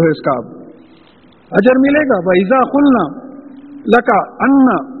قیامت میں جو ہے اس کا اجر ملے گا. وَإِذَا قُلْنَا لَكَ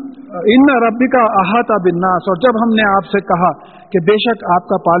إِنَّ رَبِّكَ أَحَاطَ بِالنَّاسِ, اور جب ہم نے آپ سے کہا کہ بے شک آپ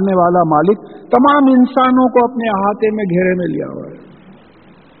کا پالنے والا مالک تمام انسانوں کو اپنے احاطے میں گھیرے میں لیا ہوا ہے.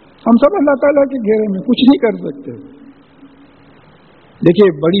 ہم سب اللہ تعالیٰ کے گھیرے میں کچھ نہیں کر سکتے. دیکھیے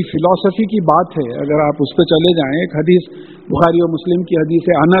بڑی فلسفی کی بات ہے, اگر آپ اس پہ چلے جائیں. ایک حدیث بخاری و مسلم کی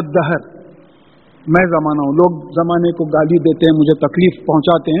حدیث ہے, انا الدہر, میں زمانہ ہوں. لوگ زمانے کو گالی دیتے ہیں, مجھے تکلیف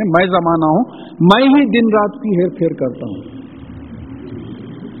پہنچاتے ہیں, میں زمانہ ہوں, میں ہی دن رات کی ہیر پھیر کرتا ہوں.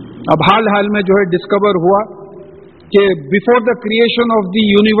 اب حال میں جو ہے ڈسکور ہوا کہ before the creation of the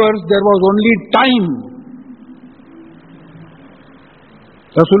universe there was only time.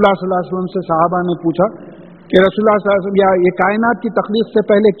 رسول اللہ صلی اللہ علیہ وسلم سے صحابہ نے پوچھا کہ رسول اللہ صلی اللہ علیہ وسلم, یا یہ کائنات کی تخلیق سے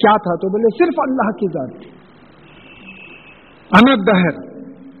پہلے کیا تھا؟ تو بولے صرف اللہ کی ذات تھی, انا الدہر.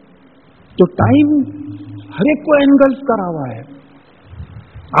 تو ٹائم ہر ایک کو انگلف کرا ہوا ہے,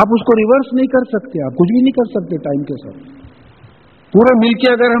 آپ اس کو ریورس نہیں کر سکتے, آپ کچھ بھی نہیں کر سکتے ٹائم کے ساتھ. پورے مل کے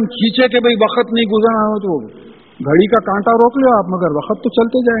اگر ہم کھینچے کہ بھئی وقت نہیں گزرنا ہو تو گھڑی کا کانٹا روک لو آپ, مگر وقت تو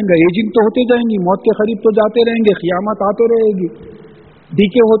چلتے جائیں گے, ایجنگ تو ہوتے جائیں گی, موت کے قریب تو جاتے رہیں گے, قیامت آتے رہے گی,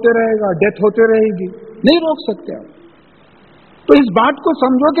 ڈیکے ہوتے رہے گا, ڈیتھ ہوتے رہے گی, نہیں روک سکتے آپ. تو اس بات کو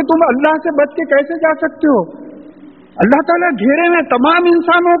سمجھو کہ تم اللہ سے بچ کے کیسے جا سکتے ہو. اللہ تعالیٰ گھیرے میں, تمام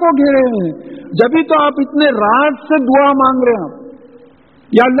انسانوں کو گھیرے ہوئے ہیں, جبھی تو آپ اتنے راز سے دعا مانگ رہے ہیں. آپ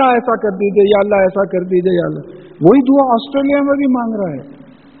یا اللہ ایسا کر دیجئے, یا اللہ ایسا کر دیجئے, یا اللہ. وہی دعا آسٹریلیا میں بھی مانگ رہا ہے,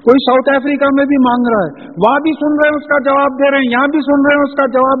 کوئی ساؤتھ افریقہ میں بھی مانگ رہا ہے, وہاں بھی سن رہے ہیں اس کا جواب دے رہے ہیں, یہاں بھی سن رہے ہیں اس کا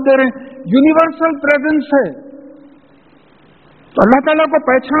جواب دے رہے ہیں. یونیورسل پریزنس ہے. تو اللہ تعالیٰ کو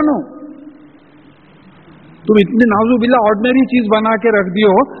پہچانو. تم اتنی نازو باللہ آرڈنری چیز بنا کے رکھ دی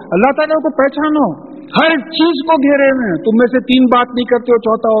ہو, اللہ تعالیٰ کو پہچانو. ہر چیز کو گھیرے میں, تم میں سے 3 بات نہیں کرتے ہو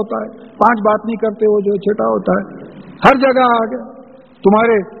چوتھا ہوتا ہے, 5 بات نہیں کرتے ہو جو چھٹا ہوتا ہے. ہر جگہ آ گیا,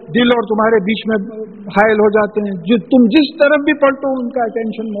 تمہارے دل اور تمہارے بیچ میں حائل ہو جاتے ہیں, جو تم جس طرف بھی پلٹو ان کا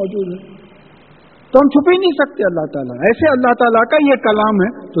اٹینشن موجود ہے. تو ہم چھپ ہی نہیں سکتے اللہ تعالیٰ. ایسے اللہ تعالیٰ کا یہ کلام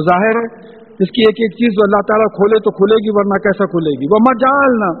ہے, تو ظاہر ہے اس کی ایک ایک چیز اللہ تعالیٰ کھولے تو کھلے گی, ورنہ کیسا کھلے گی. وہ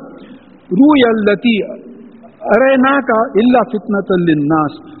مجالنا روی التی अरैना का इल्ला फितनतल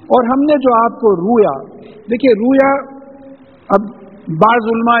लिन्नास, और हमने जो आपको रूया, देखिए रूया अब बाज़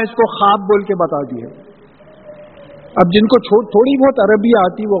उलमा इसको ख्वाब बोल के बता दिए। अब जिनको थोड़ी बहुत अरबी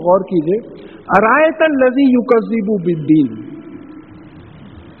आती वो गौर कीजिए, अरायतल लज़ी युकज़्ज़िबु बिद्दीन,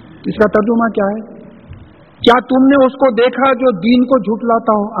 इसका तर्जुमा क्या है? क्या तुमने उसको देखा जो दीन को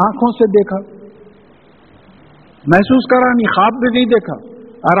झुठलाता हो? आंखों से देखा, महसूस करा नहीं, ख्वाब में नहीं देखा।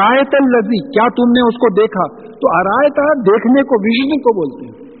 अरायतल लज़ी, क्या तुमने उसको देखा? तो अरायता देखने को, विजन को बोलते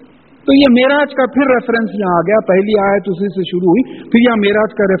हैं। तो ये मेराज का फिर रेफरेंस यहाँ आ गया, पहली आयत उसी से शुरू हुई, फिर यहाँ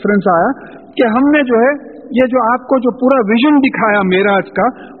मेराज का रेफरेंस आया कि हमने जो है ये जो आपको जो पूरा विजन दिखाया मेराज का,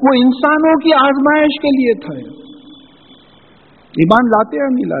 वो इंसानों की आजमाइश के लिए था। ईमान लाते या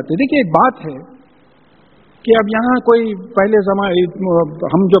नहीं लाते? देखिए एक बात है कि अब यहाँ कोई पहले जमाने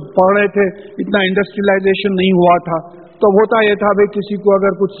हम जब पढ़ रहे थे इतना इंडस्ट्रियलाइजेशन नहीं हुआ था, तो होता ये था भाई किसी को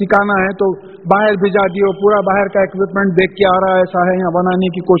अगर कुछ सिखाना है तो बाहर भिजा दियो, पूरा बाहर का इक्विपमेंट देख के आ रहा है, ऐसा है यहाँ बनाने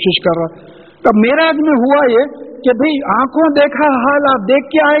की कोशिश कर रहा। तब मेराज में हुआ ये कि भाई आंखों देखा हाल आप देख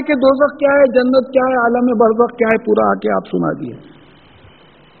के आए कि दोज़ख क्या है, जन्नत क्या है, आलम बरज़ख क्या है, पूरा आके आप सुना दिए।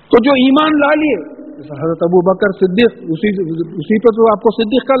 तो जो ईमान ला लिए, हज़रत अबू बकर सिद्दीक, उसी पर तो आपको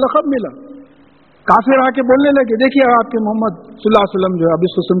सिद्दीक का लक़ब मिला। काफिर आके बोलने लगे देखिए आपके मोहम्मद सल्लल्लाहु अलैहि वसल्लम जो है अब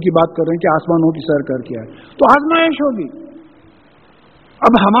इस किस्म की बात कर रहे हैं कि आसमानों की सैर कर किया है, तो आजमाइश होगी।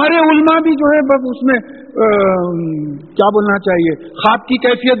 अब हमारे उलमा भी जो है बस उसमें क्या बोलना चाहिए, ख्वाब की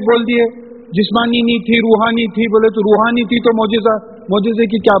कैफियत बोल दिए, जिस्मानी नहीं थी रूहानी थी, बोले तो रूहानी थी तो मौजिज़ा, मौजिज़े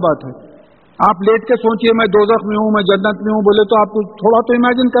की क्या बात है? आप लेट के सोचिए मैं दोज़ख में हूँ, मैं जन्नत में हूँ, बोले तो आप थोड़ा तो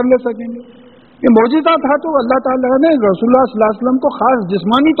इमेजिन कर ले सकेंगे। ये मौजिज़ा था तो अल्लाह ताला ने रसूलुल्लाह सल्लल्लाहु अलैहि वसल्लम को खास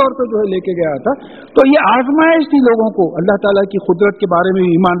जिस्मानी तौर पर जो है लेके गया था। तो ये आजमाइश थी लोगों को अल्लाह ताला की कुदरत के बारे में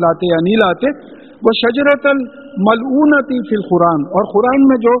ईमान लाते या नहीं लाते। वो शजरतल मलऊनती फिल कुरान, और कुरान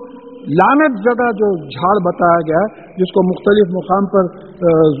में जो लानत ज़दा जो झाड़ बताया गया जिसको मुख्तलिफ मुकाम पर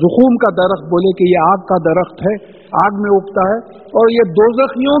ज़ुख़ूम का दरख्त बोले कि ये आग का दरख्त है, आग में उगता है और ये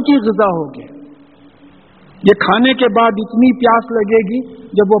दोज़खियों की ग़िज़ा होगी। ये खाने के बाद इतनी प्यास लगेगी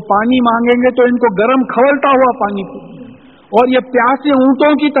जब वो पानी मांगेंगे तो इनको गर्म खवलता हुआ पानी पिएंगे, और ये प्यासे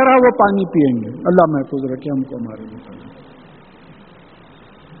ऊंटों की तरह वो पानी पिएंगे। अल्लाह महफूज रखे हमको हमारे लिए।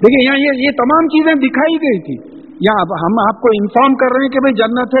 देखिए यहाँ ये तमाम चीजें दिखाई गई थी। यहाँ हम आपको इन्फॉर्म कर रहे हैं कि भाई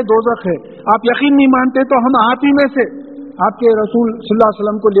जन्नत है दोज़ख है, आप यकीन नहीं मानते तो हम आप ही में से आपके रसूल सल्लल्लाहु अलैहि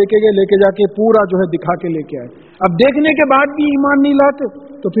वसल्लम को लेके जाके पूरा जो है दिखा के लेके आए। अब देखने के बाद भी ईमान नहीं लाते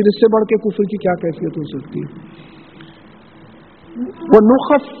तो फिर इससे बढ़ के कुफ्र की क्या कैफियत हो सकती है? वो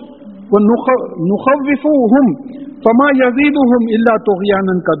नुखव्विफुहुम फमा यज़ीदुहुम इल्ला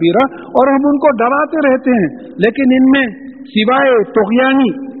तुग़यानन कबीरा, और हम उनको डराते रहते हैं लेकिन इनमें सिवाय तुग़यानी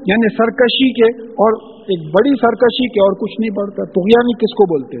यानी सरकशी के और एक बड़ी सरकशी के और कुछ नहीं बढ़ता। तुग़यानी किसको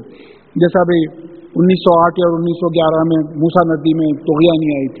बोलते हैं? जैसा भाई 1908 और 1911 में मूसा नदी में तुग़यानी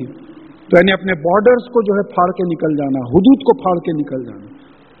आई थी, तो यानी अपने बॉर्डर्स को जो है फाड़ के निकल जाना, हुदूद को फाड़ के निकल जाना।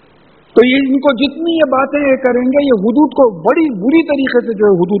 तो ये इनको जितनी ये बातें ये करेंगे, ये हुदूद को बड़ी बुरी तरीके से जो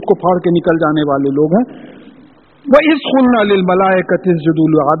है हुदूद को फाड़ के निकल जाने वाले लोग हैं। वइज़ क़ुलना लिल मलाइकति इसजुदू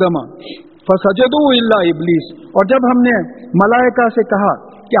लिआदम फसजदू इल्ला इब्लीस, और जब हमने मलाइका से कहा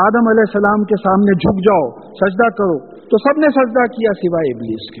कि आदम अलैहिस्सलाम के सामने झुक जाओ, सजदा करो, तो सबने सजदा किया सिवाय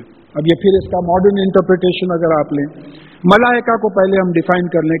इब्लीस के। अब ये फिर इसका मॉडर्न इंटरप्रिटेशन अगर आप लें, मलाइका को पहले हम डिफाइन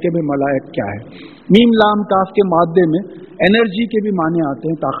कर लें कि भाई मलाइक क्या है। मीम लाम काफ के मादे में एनर्जी के भी माने आते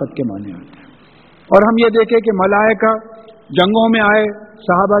हैं, ताकत के माने आते हैं। और हम ये देखें कि मलाइका जंगों में आए,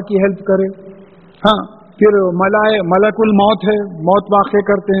 सहाबा की हेल्प करे। हाँ, फिर मलकुल मौत है, मौत वाक़े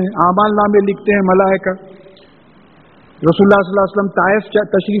करते हैं, आमाल नामे लिखते हैं मलाइका। रसूलुल्लाह सल्लल्लाहु अलैहि वसल्लम ताइफ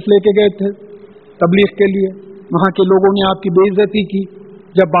तशरीफ लेके गए थे तबलीग के लिए, वहाँ के लोगों ने आपकी बेइज्जती की।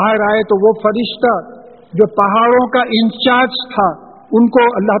 जब बाहर आए तो वो फरिश्ता जो पहाड़ों का इंचार्ज था उनको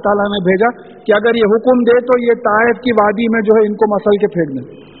अल्लाह ताला ने भेजा कि अगर ये हुक्म दे तो ये ताइफ की वादी में जो है इनको मसल के फेंक दें।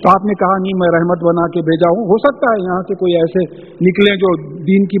 तो आपने कहा नहीं, मैं रहमत बना के भेजा हूँ, हो सकता है यहाँ से कोई ऐसे निकले जो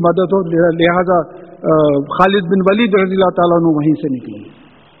दीन की मदद हो, लिहाजा खालिद बिन वलीद रज़ियल्लाहु ताला अन्हु वहीं से निकले।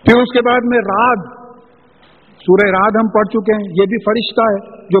 फिर उसके बाद में राद, सूरह राद हम पढ़ चुके हैं, ये भी फरिश्ता है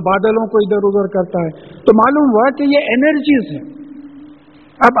जो बादलों को इधर उधर करता है। तो मालूम हुआ कि ये एनर्जीज है।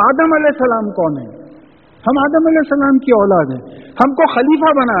 अब आदम अलैहिस्सलाम कौन है? हम आदम अलैहिस्सलाम की औलाद हैं, हमको खलीफा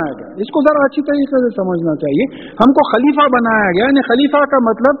बनाया गया। इसको जरा अच्छी तरीके से समझना चाहिए। हमको खलीफा बनाया गया, यानी खलीफा का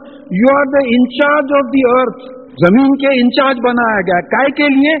मतलब you are the in charge of the earth, जमीन के इंचार्ज बनाया गया। काय के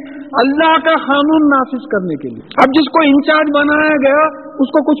लिए? अल्लाह का कानून नाफिज करने के लिए। अब जिसको इंचार्ज बनाया गया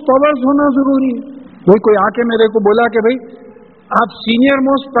उसको कुछ पावर्स होना जरूरी है। वही कोई आके मेरे को बोला कि भाई आप senior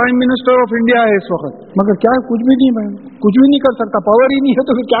most prime minister of India है इस वक्त, मगर क्या कुछ भी नहीं, मैं कुछ भी नहीं कर सकता, पावर ही नहीं है,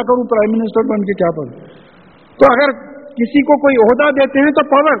 तो फिर क्या करूं प्राइम मिनिस्टर बन के क्या करूं? تو اگر کسی کو کوئی عہدہ دیتے ہیں تو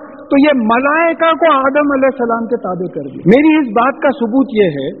پاور، تو یہ ملائکہ کو آدم علیہ السلام کے تابع کر دیا. میری اس بات کا ثبوت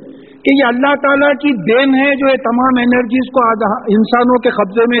یہ ہے کہ یہ اللہ تعالیٰ کی دین ہے جو یہ تمام انرجیز کو انسانوں کے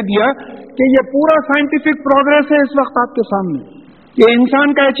قبضے میں دیا، کہ یہ پورا سائنٹیفک پروگریس ہے اس وقت آپ کے سامنے. یہ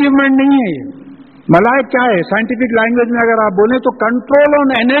انسان کا اچیومنٹ نہیں ہے. یہ ملائک کیا ہے سائنٹیفک لینگویج میں اگر آپ بولیں تو کنٹرول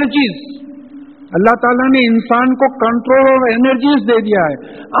آن انرجیز. اللہ تعالیٰ نے انسان کو کنٹرول آن انرجیز دے دیا ہے.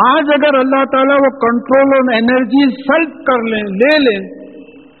 آج اگر اللہ تعالیٰ وہ کنٹرول آن انرجیز سلب کر لیں، لے لیں،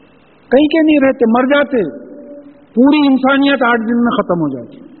 کہیں کے نہیں رہتے، مر جاتے. پوری انسانیت 8 دن میں ختم ہو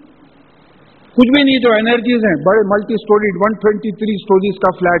جاتی. کچھ بھی نہیں. جو انرجیز ہیں بڑے ملٹی اسٹوریڈ 123 اسٹوریز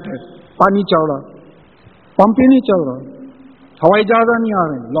کا فلیٹ ہے، پانی چل رہا، پمپ ہی نہیں چل رہا، ہوائی جہاز نہیں آ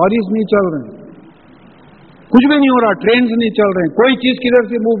رہے، لاریز نہیں چل رہے، کچھ بھی نہیں ہو رہا، ٹرینز نہیں چل رہے، کوئی چیز کدھر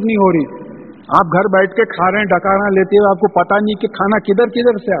سے موو نہیں ہو رہی. آپ گھر بیٹھ کے کھا رہے ہیں ڈکارا لیتے ہوئے، آپ کو پتا نہیں کہ کھانا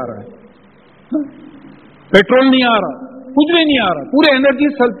کدھر سے آ رہا ہے. پیٹرول نہیں آ رہا، کچھ بھی نہیں آ رہا، پورے انرجی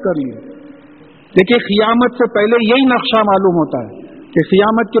سلب کر لی. دیکھیے قیامت سے پہلے یہی نقشہ معلوم ہوتا ہے کہ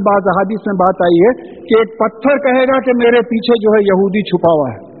قیامت کے بعد احادیث میں بات آئی ہے کہ ایک پتھر کہے گا کہ میرے پیچھے جو ہے یہودی چھپا ہوا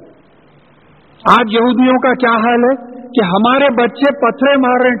ہے. آج یہودیوں کا کیا حال ہے کہ ہمارے بچے پتھرے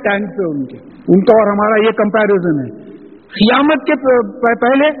مار رہے ہیں ٹینک پہ ان کا اور ہمارا یہ کمپیریزن ہے. قیامت کے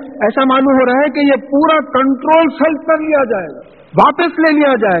پہلے ایسا معلوم ہو رہا ہے کہ یہ پورا کنٹرول سلب کر لیا جائے گا، واپس لے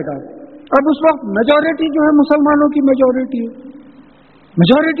لیا جائے گا. اب اس وقت میجورٹی جو ہے مسلمانوں کی میجورٹی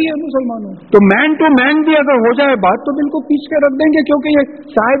ہے مسلمانوں. تو مین ٹو مین بھی اگر ہو جائے بات تو بالکل پیچھ کے رکھ دیں گے، کیونکہ یہ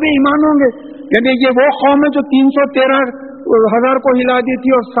صاحب ایمان ہوں گے. یعنی یہ وہ قوم ہے جو 313,000 کو ہلا دی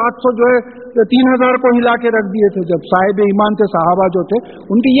تھی اور 700 جو ہے 3,000 کو ہلا کے رکھ دیے تھے جب صاحب ایمان تھے صحابہ جو تھے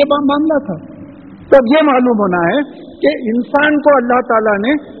ان کی یہ معاملہ تھا. تب یہ معلوم ہونا ہے کہ انسان کو اللہ تعالیٰ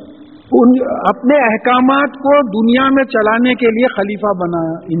نے اپنے احکامات کو دنیا میں چلانے کے لیے خلیفہ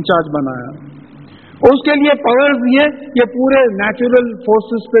بنایا، انچارج بنایا، اور اس کے لیے پاورز دیے. یہ پورے نیچرل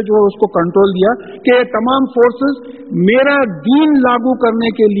فورسز پہ جو ہے اس کو کنٹرول دیا کہ یہ تمام فورسز میرا دین لاگو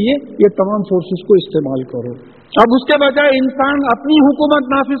کرنے کے لیے یہ تمام فورسز کو استعمال کرو. اب اس کے بجائے انسان اپنی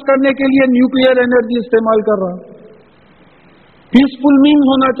حکومت نافذ کرنے کے لیے نیوکلیئر انرجی استعمال کر رہا. پیسفل مینز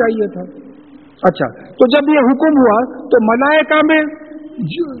ہونا چاہیے تھا. اچھا، تو جب یہ حکم ہوا تو ملائکہ میں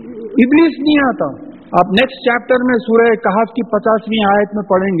ابلیس نہیں آتا. آپ نیکسٹ چیپٹر میں سورہ کہف کی 50ویں آیت میں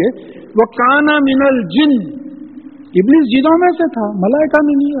پڑھیں گے، وہ کانا من الجن. ابلیس جنوں میں سے تھا، ملائکہ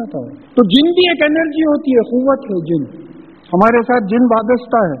میں نہیں آتا. تو جن بھی ایک انرجی ہوتی ہے، قوت ہے. جن ہمارے ساتھ جن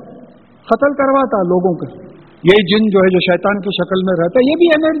وابستہ ہے، قتل کرواتا لوگوں کا. یہی جن جو ہے جو شیطان کی شکل میں رہتا ہے، یہ بھی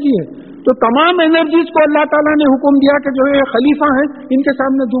انرجی ہے. تو تمام انرجیز کو اللہ تعالیٰ نے حکم دیا کہ جو یہ خلیفہ ہیں ان کے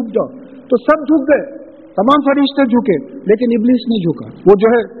سامنے جھک جاؤ. تو سب جھک گئے، تمام فرشتے جھکے، لیکن ابلیس نہیں جھکا. وہ جو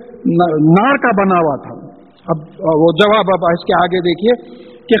ہے نار کا بنا ہوا تھا. اب وہ جواب اب اس کے آگے دیکھیے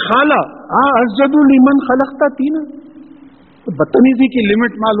کہ خالہ اسجد لمن خلقت طینا. بدتمیزی کی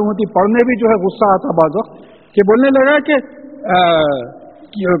لمٹ معلوم ہوتی. پڑھنے بھی جو ہے غصہ آتا بعض وقت کہ بولنے لگا کہ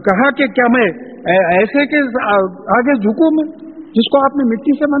کہا کہ کیا میں ایسے کہ آگے جھکوں میں جس کو آپ نے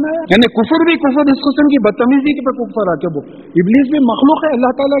مٹی سے بنایا. یعنی کفر بھی کفر، اس قسم کی بدتمیزی کے پہ کفر آ کے وہ ابلیس بھی مخلوق ہے،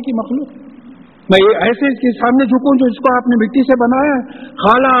 اللہ تعالیٰ کی مخلوق. میں ایسے اس کے سامنے جھکوں جو اس کو آپ نے مٹی سے بنایا ہے.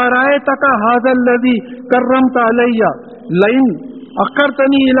 خالا ارائیتک ھذا الذی کرمت علی لئن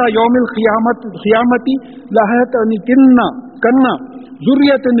اخرتنی الی یوم القیامۃ لأحتنی کنا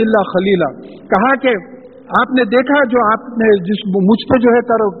ذریۃ الا خلیلا. کہا کہ آپ نے دیکھا جو آپ نے جس مجھ پہ جو ہے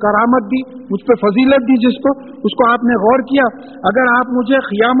کرامت دی، مجھ پہ فضیلت دی جس کو، اس کو آپ نے غور کیا. اگر آپ مجھے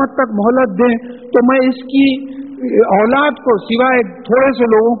قیامت تک مہلت دیں تو میں اس کی اولاد کو، سوائے تھوڑے سے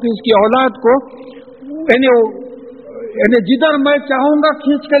لوگوں کی، اس کی اولاد کو یعنی جدھر میں چاہوں گا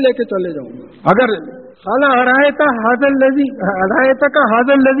کھینچ کے لے کے چلے جاؤں گا. اگر خالا ارائیتک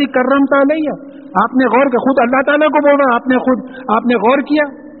ھذا الذی کرمت علی، آپ نے غور کیا، خود اللہ تعالیٰ کو بول رہا آپ نے غور کیا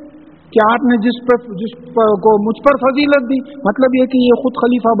کہ آپ نے جس کو مجھ پر فضیلت دی. مطلب یہ کہ یہ خود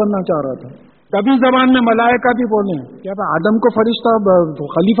خلیفہ بننا چاہ رہا تھا. کبھی زبان میں ملائکہ بھی بولے ہیں کیا آدم کو فرشتہ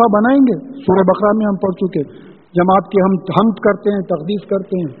خلیفہ بنائیں گے. سورہ بقرہ میں ہم پڑھ چکے، جماعت کی ہم حمد کرتے ہیں، تقدیس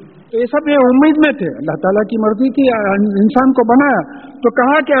کرتے ہیں. تو یہ سب یہ امید میں تھے، اللہ تعالیٰ کی مرضی کی انسان کو بنایا. تو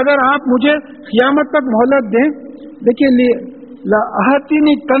کہا کہ اگر آپ مجھے قیامت تک مہلت دیں. دیکھیے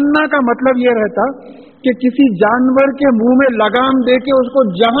لأحتنی کنا کا مطلب یہ رہتا کہ کسی جانور کے منہ میں لگام دے کے اس کو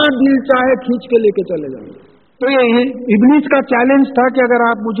جہاں دل چاہے کھینچ کے لے کے چلے جائیں. تو یہ ابلیس کا چیلنج تھا کہ اگر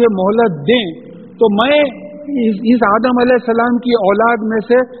آپ مجھے مہلت دیں تو میں اس آدم علیہ السلام کی اولاد میں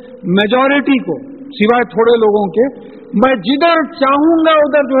سے میجورٹی کو، سوائے تھوڑے لوگوں کے، میں جدھر چاہوں گا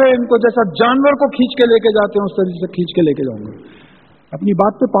ادھر جو ہے ان کو جیسا جانور کو کھینچ کے لے کے جاتے ہیں اس طریقے سے کھینچ کے لے کے جاؤں گا. اپنی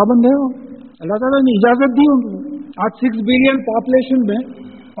بات پہ پابند ہے. اللہ تعالیٰ نے اجازت دی. آج 6 بلین پاپولیشن میں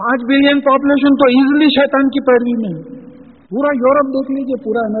 5 बिलियन पॉपुलेशन तो इजीली शैतान की पैरवी में है। पूरा यूरोप देख लीजिए,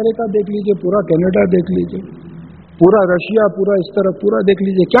 पूरा अमेरिका देख लीजिए, पूरा कनाडा देख लीजिए, पूरा रशिया, पूरा इस तरफ पूरा देख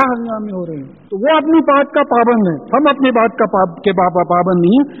लीजिए, क्या हंगामे हो रहे हैं। तो वो अपनी बात का पाबंद है, हम अपनी बात का पाबंद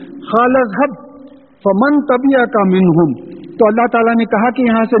नहीं है। खालज़हब फमन तबिया का मिनहुम, तो अल्लाह ताला ने कहा कि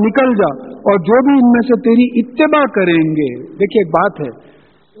यहां से निकल जा और जो भी इनमें से तेरी इत्तिबा करेंगे। देखिए एक बात है,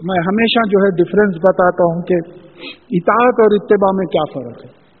 मैं हमेशा जो है डिफरेंस बताता हूं कि इताअत और इत्तिबा में क्या फर्क है।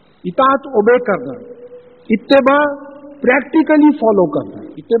 इताअत ओबे करना, इत्तिबा प्रैक्टिकली फॉलो करना।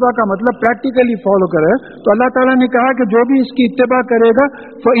 इत्तिबा का मतलब प्रैक्टिकली फॉलो करे। तो अल्लाह ताला ने कहा कि जो भी इसकी इत्तिबा करेगा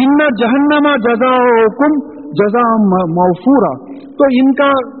फ़इन्ना जहन्नमा जज़ाउकुम जज़ाअम मग़फ़ूरा, तो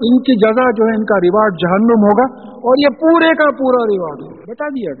इनकी जज़ा जो है, इनका रिवार्ड जहन्नुम होगा और ये पूरे का पूरा रिवार्ड बता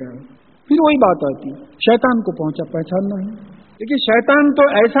दिया गया। फिर वही बात आती है, शैतान को पहचानना है। देखिए शैतान तो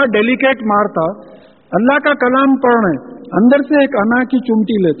ऐसा डेलिकेट मारता, अल्लाह का कलाम पढ़ने अंदर से एक अना की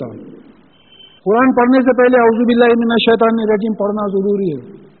चुमटी लेता। कुरान पढ़ने से पहले औज़ु बिल्लाहि मिनश शैतानिर रजीम पढ़ना जरूरी है,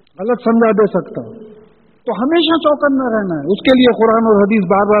 गलत समझा दे सकता। तो हमेशा चौकन्ना रहना है, उसके लिए कुरान और हदीस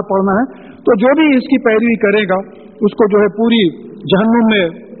बार बार पढ़ना है। तो जो भी इसकी पैरवी करेगा उसको जो है पूरी जहन्नुम में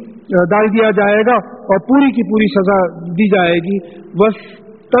डाल दिया जाएगा और पूरी की पूरी सजा दी जाएगी।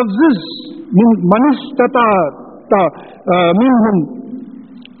 वस्तफ़ज़िज़ मनिस्तता मिनहुम,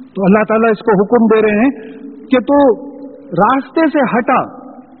 तो अल्लाह ताला इसको हुक्म दे रहे हैं कि तो रास्ते से हटा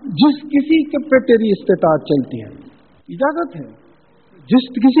जिस किसी के पे तेरी इस्तिताअत चलती है। इजाजत है, जिस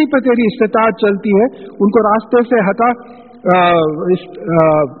किसी पे तेरी इस्तिताअत चलती है उनको रास्ते से हटा।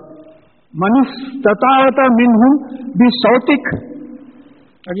 मनिस्तता मिनहुम बिसौतिक,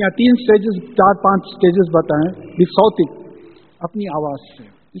 अब यहाँ 3 स्टेजेस 4-5 स्टेजेस बताएं। बिसौतिक, अपनी आवाज से।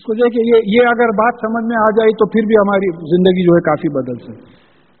 इसको देखिए, ये अगर बात समझ में आ जाए तो फिर भी हमारी जिंदगी जो है काफी बदल सकती।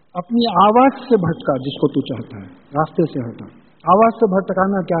 अपनी आवाज से भटका जिसको तू चाहता है, रास्ते से हटा। आवाज से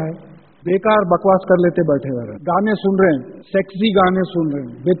भटकाना क्या है? बेकार बकवास कर लेते बैठे हुए, गाने सुन रहे हैं, सेक्सी गाने सुन रहे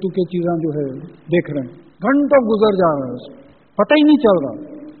हैं, बेतुके चीजें जो है देख रहे हैं, घंटों गुजर जा रहा है, पता ही नहीं चल रहा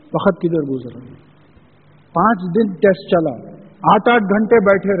वक्त किधर गुजर रहा। 5 दिन टेस्ट चला, 8-8 घंटे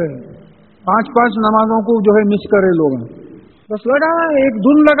बैठे रहे, 5-5 नमाजों को जो है मिस करे लोग, बस लगा एक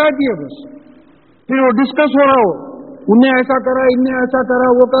धुन लगा दिए बस। फिर वो डिस्कस हो रहा हो, उन्हें ऐसा करा, इन्हें ऐसा करा,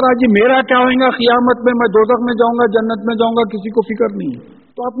 वो करा, जी मेरा क्या होगा क़ियामत में, मैं दोज़ख में जाऊंगा, जन्नत में जाऊंगा, किसी को फिक्र नहीं है।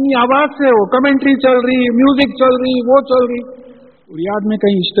 तो अपनी आवाज से वो कमेंट्री चल रही, म्यूजिक चल रही, वो चल रही। रियाद में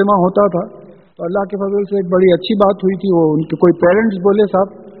कहीं इज्तिमा होता था तो अल्लाह के फजल से एक बड़ी अच्छी बात हुई थी। वो उनके कोई पेरेंट्स बोले, साहब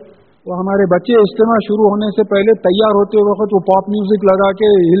वो हमारे बच्चे इज्तिमा शुरू होने से पहले तैयार होते वक्त वो पॉप म्यूजिक लगा के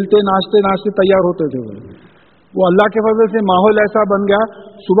हिलते नाचते नाचते तैयार होते थे। वो अल्लाह के फजल से माहौल ऐसा बन गया,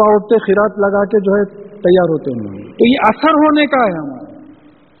 सुबह उठते खिरात लगा के जो है तैयार होते हैं। तो ये असर होने का है हमारा।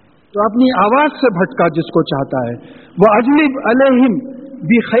 तो अपनी आवाज से भटका जिसको चाहता है, वो अजलिब अलैहिम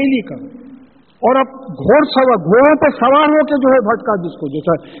बिखैली का, और अब घोड़ों पर सवार होकर जो है भटका जिसको,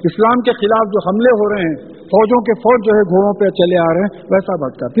 जैसा इस्लाम के खिलाफ जो हमले हो रहे हैं, फौजों के फौज जो है घोड़ों पे चले आ रहे हैं, वैसा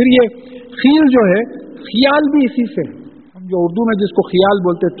भटका। फिर ये खील जो है, खियाल भी इसी से है, हम जो उर्दू में जिसको खियाल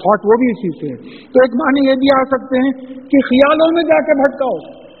बोलते हैं, थॉट, वो भी इसी से है। तो एक माने ये भी आ सकते हैं कि खियालों में जाके भटकाओ,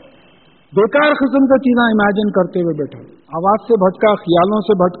 बेकार किस्म की चीजें इमेजिन करते हुए बैठा, आवाज से भटका, खियालों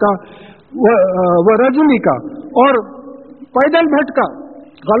से भटका, वो रजनी का, और पैदल भटका,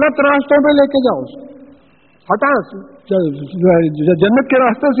 गलत रास्तों पे लेके जाओ, हटा जन्नत के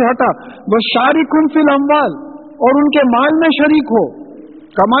रास्ते से हटा। वह शारिकुन फिल अम्वाल, और उनके माल में शरीक हो,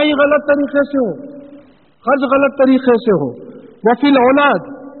 कमाई गलत तरीके से हो, खर्च गलत तरीके से हो। वह फिल औलाद,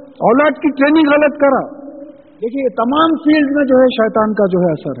 औलाद की ट्रेनिंग गलत करा। देखिए तमाम फील्ड में जो है शैतान का जो है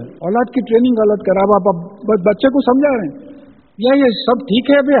असर है। औलाद की ट्रेनिंग गलत करा, आप बच्चे को समझा रहे हैं ये सब ठीक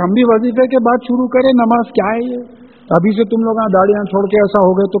है, अभी हम भी वजीफे के बाद शुरू करें, नमाज क्या है ये, अभी से तुम लोग दाढ़ियां छोड़ के ऐसा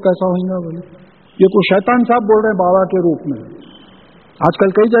हो गए तो कैसा होगा बोले। ये कोई शैतान साहब बोल रहे हैं बाबा के रूप में।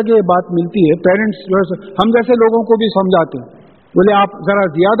 आजकल कई जगह ये बात मिलती है, पेरेंट्स जो है हम जैसे लोगों को भी समझाते हैं, बोले आप जरा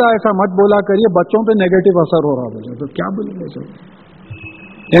ज्यादा ऐसा मत बोला करिए, बच्चों पे नेगेटिव असर हो रहा है। तो क्या बोलेंगे सर,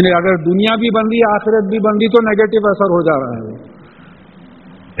 यानी अगर दुनिया भी बंदी आखिरत भी बंदी तो नेगेटिव असर हो जा रहा है।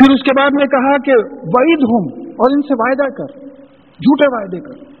 फिर उसके बाद में कहा कि वईद हुम, और इनसे वायदा कर, झूठे वायदे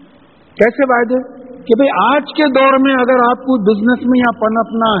कर। कैसे वायदे? कि भाई आज के दौर में अगर आपको बिजनेस में या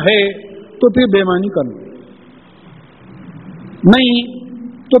पनपना है तो फिर बेईमानी करना, नहीं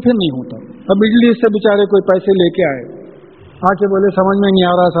तो फिर नहीं होता। अब बिजली से बेचारे कोई पैसे लेके आए, आके बोले समझ में नहीं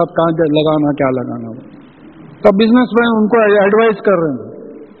आ रहा साहब कहाँ लगाना क्या लगाना, तब बिजनेसमैन उनको एडवाइस कर रहे हैं,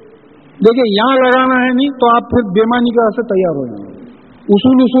 देखिए यहां लगाना है, नहीं तो आप फिर बेईमानी के वास्ते तैयार हो जाए।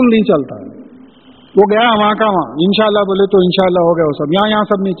 उसूल नहीं चलता है, वो गया वहां का वहां, इंशाल्लाह बोले तो इंशाल्लाह हो गया वो सब, यहाँ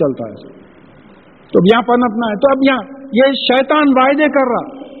सब नहीं चलता है। तो यहाँ पनपना है, तो अब यहाँ ये शैतान वायदे कर रहा,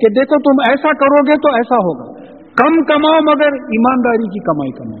 کہ دیکھو تم ایسا کروگے تو ایسا ہوگا، کم کماؤ مگر ایمانداری کی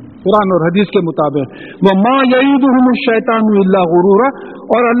کمائی کماؤ، قرآن اور حدیث کے مطابق۔ وَمَا يَعِدُهُمُ الشَّيْطَانُ إِلَّا غُرُورًا،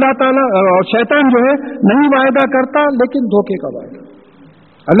 اور اللہ تعالیٰ اور شیطان جو ہے نہیں وعدہ کرتا لیکن دھوکے کا وعدہ۔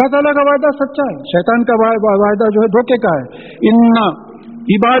 اللہ تعالیٰ کا وعدہ سچا ہے، شیطان کا وعدہ جو ہے دھوکے کا ہے۔ اِنَّ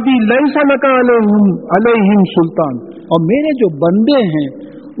عبادی لیس لک علیہم سلطان، اور میرے جو بندے ہیں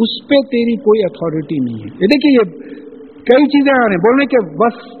اس پہ تیری کوئی اتھارٹی نہیں ہے۔ یہ دیکھیے یہ کئی چیزیں آ رہی ہیں بولنے کے،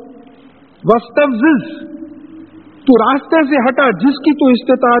 وستفزز، تو راستے سے ہٹا جس کی تو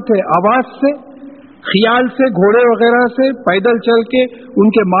استطاعت ہے، آواز سے، خیال سے، گھوڑے وغیرہ سے، پیدل چل کے، ان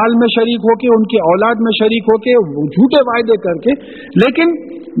کے مال میں شریک ہو کے، ان کی اولاد میں شریک ہو کے، جھوٹے وعدے کر کے، لیکن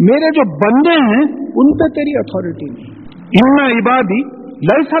میرے جو بندے ہیں ان پہ تیری اتھارٹی نہیں۔ ان عبادی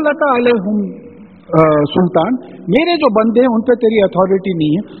لیس لک علیہم سلطان، میرے جو بندے ہیں ان پہ تیری اتھارٹی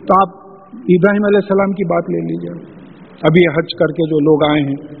نہیں ہے۔ تو آپ ابراہیم علیہ السلام کی بات لے لیجیے، ابھی حج کر کے جو لوگ آئے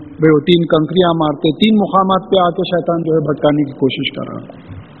ہیں، بھائی وہ 3 کنکریاں مارتے، 3 مقامات پہ آ کے شیطان جو ہے بھٹکانے کی کوشش کر رہا،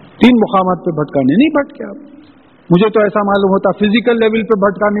 3 مقامات پہ بھٹکانے نہیں بھٹکے آپ، مجھے تو ایسا معلوم ہوتا فزیکل لیول پہ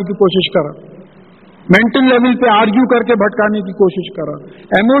بھٹکانے کی کوشش کرا، مینٹل لیول پہ آرگیو کر کے بھٹکانے کی کوشش کرا،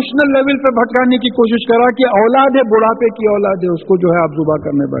 ایموشنل لیول پہ بھٹکانے کی کوشش کرا کہ اولاد ہے، بڑھاپے کی اولاد ہے، اس کو جو ہے آپ ذبح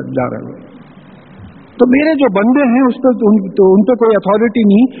کرنے جا رہے ہو۔ تو میرے جو بندے ہیں اس پہ ان پہ کوئی اتھارٹی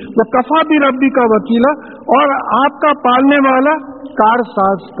نہیں، وہ کفا بھی ربی کا وکیلا، اور آپ کا پالنے والا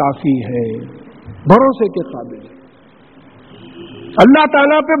کارساز کافی ہے، بھروسے کے قابل ہے۔ اللہ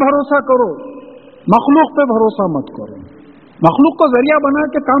تعالیٰ پہ بھروسہ کرو، مخلوق پہ بھروسہ مت کرو۔ مخلوق کو ذریعہ بنا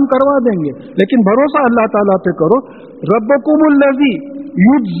کے کام کروا دیں گے، لیکن بھروسہ اللہ تعالیٰ پہ کرو۔ ربکم الذی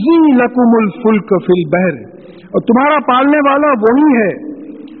یجزی لکم الفلک فی البحر، اور تمہارا پالنے والا وہی ہے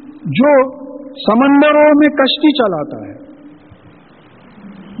جو سمندروں میں کشتی چلاتا ہے۔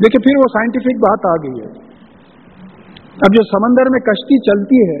 دیکھیں پھر وہ سائنٹیفک بات آ گئی ہے، اب جو سمندر میں کشتی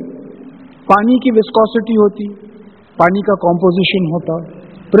چلتی ہے، پانی کی وسکوسٹی ہوتی، پانی کا کمپوزیشن ہوتا،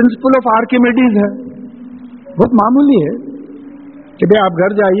 پرنسپل آف آرکیمیڈیز ہے، بہت معمولی ہے کہ بھئی آپ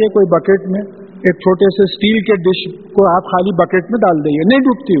گھر جائیے، کوئی بکیٹ میں ایک چھوٹے سے اسٹیل کے ڈش کو آپ خالی بکیٹ میں ڈال دئیے، نہیں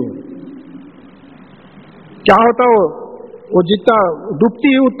ڈوبتی ہو، کیا ہوتا وہ جتنا ڈوبتی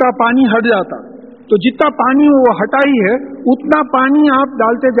ہے اتنا پانی ہٹ جاتا، تو جتنا پانی وہ ہٹائی ہے اتنا پانی آپ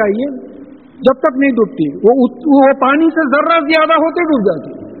ڈالتے جائیے جب تک نہیں ڈوبتی، وہ پانی سے ذرہ زیادہ ہوتے ڈوب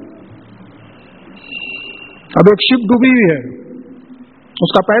جاتی۔ اب ایک شپ ڈوبی ہوئی ہے،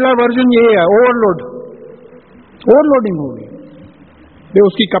 اس کا پہلا ورژن یہ ہے، اوور لوڈنگ ہو گئی،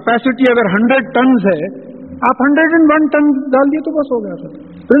 اس کی کیپیسٹی اگر 100 ٹنز ہے، آپ 101 ٹن ڈال دیے تو بس ہو گیا تھا۔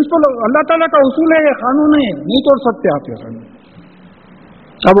 پرنسپل اللہ تعالیٰ کا اصول ہے، یہ قانون ہے، نہیں توڑ سکتے آپ یہ قانون۔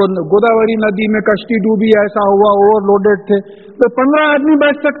 اب گوداوری ندی میں کشتی ڈوبی، ایسا ہوا، اوور لوڈیڈ تھے، تو 15 آدمی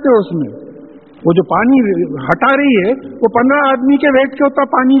بیٹھ سکتے اس میں، وہ جو پانی ہٹا رہی ہے وہ 15 آدمی کے ویٹ کے ہوتا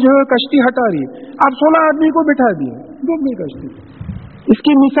پانی جو ہے کشتی ہٹا رہی ہے، آپ 16 آدمی کو بٹھا دیے، ڈوب گئی کشتی۔ اس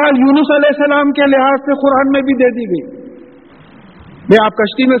کی مثال یونس علیہ السلام کے لحاظ سے قرآن میں بھی دے دی گئی، بھئی آپ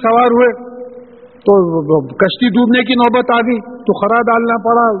کشتی میں سوار ہوئے تو کشتی ڈوبنے کی نوبت آ گئی تو خرا ڈالنا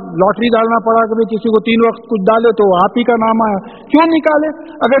پڑا، لاٹری ڈالنا پڑا کہ کسی کو 3 وقت کچھ ڈالے تو آپ ہی کا نام آیا، کیوں نکالے؟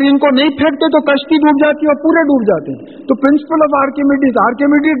 اگر ان کو نہیں پھینکتے تو کشتی ڈوب جاتی اور پورے ڈوب جاتے۔ تو پرنسپل آف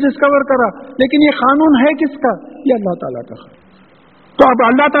آرکیمیڈیز ڈسکور کرا، لیکن یہ قانون ہے کس کا؟ یہ اللہ تعالیٰ کا۔ تو اب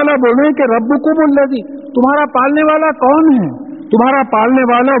اللہ تعالیٰ بول رہے ہیں کہ ربکم الذی، تمہارا پالنے والا کون ہے؟ تمہارا پالنے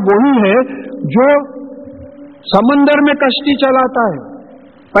والا وہی ہے جو سمندر میں کشتی چلاتا ہے،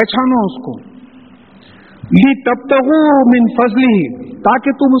 پہچانو اس کو، لِتَبْتَغُوا مِنْ فَضْلِهِ،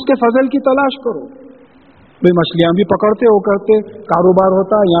 تاکہ تم اس کے فضل کی تلاش کرو۔ بھئی مچھلیاں بھی پکڑتے ہو کرتے، کاروبار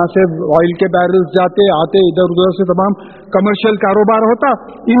ہوتا، یہاں سے آئل کے بیرلز جاتے آتے، ادھر ادھر سے تمام کمرشل کاروبار ہوتا۔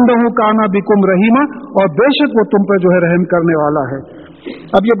 إِنَّهُ كَانَ بِكُمْ رَحِيمًا، اور بے شک وہ تم پہ جو ہے رحم کرنے والا ہے۔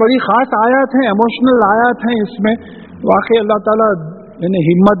 اب یہ بڑی خاص آیات ہیں، ایموشنل آیات ہیں، اس میں واقعی اللہ تعالیٰ انہیں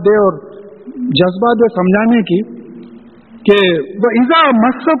ہمت دے اور جذبہ دے سمجھانے کی کہ وَإِذَا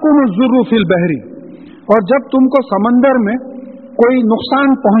مَسَّكُمُ الضُّرُّ فِي الْبَحْرِ، اور جب تم کو سمندر میں کوئی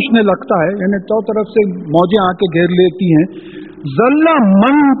نقصان پہنچنے لگتا ہے، یعنی تو طرف سے موجیں آ کے گھیر لیتی ہیں، ذَلَّ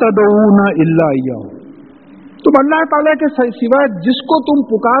مَن تَدْعُونَ إِلَّا إِيَّاهُ، تم اللہ تعالیٰ کے سوائے جس کو تم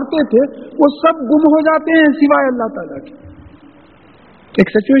پکارتے تھے وہ سب گم ہو جاتے ہیں سوائے اللہ تعالیٰ کے۔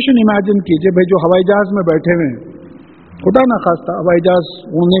 ایک سچویشن امیجن کیجئے، بھائی جو ہوائی جہاز میں بیٹھے ہوئے ہیں، خدا نہ خواستہ ہوائی جہاز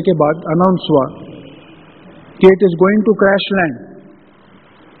اڑنے کے بعد اناؤنس ہوا کہ it is going to crash land,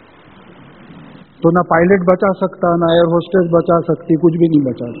 تو نہ پائلٹ بچا سکتا، نہ ایئر ہوسٹس بچا سکتی، کچھ بھی نہیں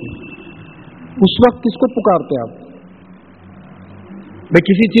بچاتی۔ اس وقت کس کو پکارتے آپ؟ بھائی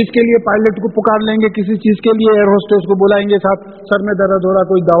کسی چیز کے لیے پائلٹ کو پکار لیں گے، کسی چیز کے لیے ایئر ہوسٹس کو بلائیں گے، ساتھ سر میں درد ہو رہا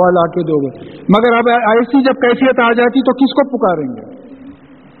کوئی دوا لا کے دو گے، مگر اب ایسی جب کیفیت آ جاتی تو کس کو پکاریں گے؟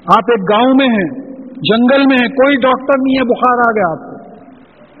 آپ ایک گاؤں میں ہیں, جنگل میں ہیں, کوئی ڈاکٹر نہیں ہے, بخار آ گیا آپ کو,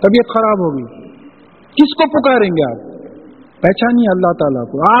 طبیعت خراب ہوگی, کس کو پکاریں گے آپ؟ پہچانیے اللہ تعالیٰ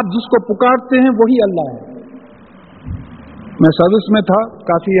کو. آپ جس کو پکارتے ہیں وہی اللہ ہے. میں سروس میں تھا,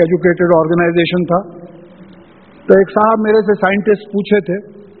 کافی ایجوکیٹڈ آرگنائزیشن تھا, تو ایک صاحب میرے سے سائنٹسٹ پوچھے تھے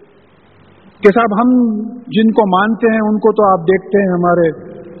کہ صاحب ہم جن کو مانتے ہیں ان کو تو آپ دیکھتے ہیں ہمارے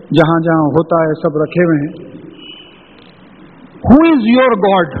جہاں جہاں ہوتا ہے سب رکھے ہوئے ہیں, ہو از یور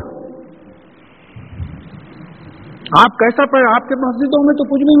گاڈ؟ آپ کیسا پڑھے؟ آپ کے مسجدوں میں تو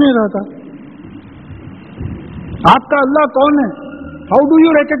کچھ بھی نہیں رہتا, آپ کا اللہ کون ہے؟ ہاؤ ڈو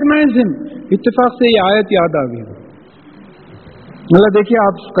یو ریکگنائز ہم؟ اتفاق سے یہ آیت یاد آ گئی. مطلب دیکھیے,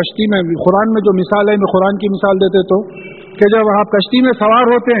 آپ کشتی میں, قرآن میں جو مثال ہے, میں قرآن کی مثال دیتے تو کہ جب آپ کشتی میں سوار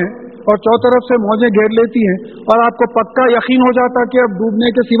ہوتے ہیں اور چاروں طرف سے موجیں گھیر لیتی ہیں اور آپ کو پکا یقین ہو جاتا کہ اب ڈوبنے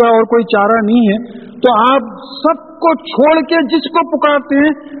کے سوا اور کوئی چارہ نہیں ہے, تو آپ سب کو چھوڑ کے جس کو پکارتے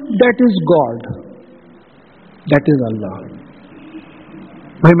ہیں that is God, that is Allah.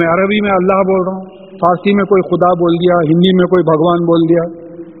 بھائی میں عربی میں اللہ بول رہا ہوں, فارسی میں کوئی خدا بول دیا, ہندی میں کوئی بھگوان بول دیا,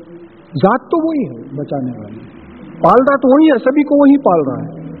 ذات تو وہی ہے بچانے والی, پال رہا تو وہی ہے, سبھی کو وہی پال رہا ہے.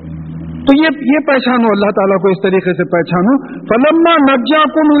 تو یہ پہچانو, اللہ تعالیٰ کو اس طریقے سے پہچانو. فلما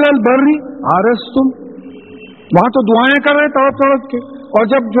نجاکم الی البر آرستم, وہاں تو دعائیں کر رہے تڑپ تڑپ کے, اور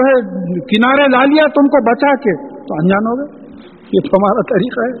جب جو ہے کنارے لا لیا تم کو بچا کے تو انجان ہو گئے. یہ تو ہمارا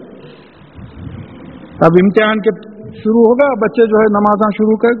طریقہ ہے. اب امتحان کے شروع ہوگا, بچے جو ہے نمازاں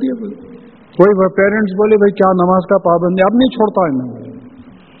شروع کر دیے, کوئی پیرنٹس بولے بھائی کیا نماز کا پابند ہے, اب نہیں چھوڑتا ہے.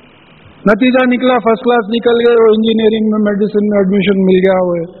 نتیجہ نکلا فرسٹ کلاس نکل گئے, وہ انجینئرنگ میں میڈیسن میں ایڈمیشن مل گیا,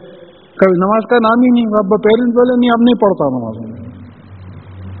 وہ کبھی نماز کا نام ہی نہیں. اب پیرنٹس بولے نہیں اب نہیں پڑھتا نماز میں.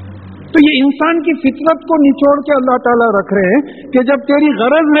 تو یہ انسان کی فطرت کو نچوڑ کے اللہ تعالیٰ رکھ رہے ہیں کہ جب تیری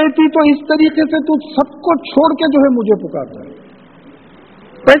غرض نہیں تھی تو اس طریقے سے تو سب کو چھوڑ کے جو ہے مجھے پکارتا ہے.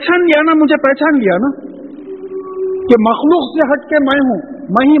 پہچان لیا نا, مجھے پہچان لیا نا کہ مخلوق سے ہٹ کے میں ہوں,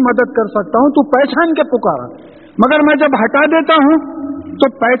 میں ہی مدد کر سکتا ہوں, تو پہچان کے پکارا. مگر میں جب ہٹا دیتا ہوں تو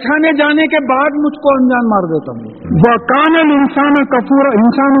پہچانے جانے کے بعد مجھ کو انجان مار دیتا ہوں. وَكَانَ الْإِنسَانُ كَفُورًا,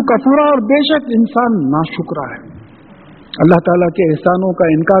 انسان کفورا, اور بے شک انسان ناشکرا ہے, اللہ تعالیٰ کے احسانوں کا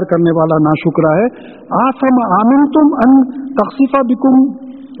انکار کرنے والا ناشکرا ہے. آفَمَ آمَنْتُمْ أَن تَخْسِفَ بِكُمْ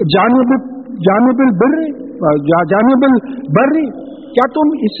جانب البر, کیا تم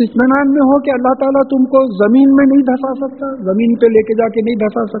اس اطمینان میں ہو کہ اللہ تعالیٰ تم کو زمین میں نہیں دھسا سکتا, زمین پہ لے کے جا کے نہیں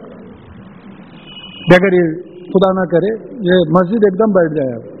دھسا سکتا؟ اگر یہ خدا نہ کرے یہ مسجد ایک دم بیٹھ جائے,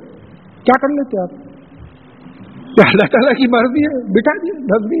 آپ کیا کر لیتے آپ؟ کہ اللہ تعالیٰ کی مرضی ہے, بٹھا دیے,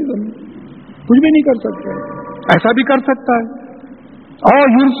 دھس دی زمین, کچھ بھی نہیں کر سکتے. ایسا بھی کر سکتا ہے. اور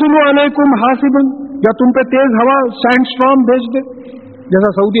یرسل علیکم حاصبا, یا تم پہ تیز ہوا سینڈ اسٹارم بھیج دے, جیسا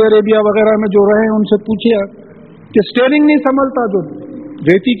سعودی عربیہ وغیرہ میں جو رہے ہیں ان سے پوچھیے آپ کہ اسٹیئرنگ نہیں سنبھلتا, جو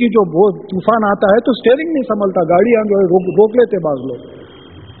ریتی کی جو طوفان آتا ہے تو اسٹیئرنگ نہیں سنبھلتا, گاڑیاں جو ہے روک لیتے بعض لوگ,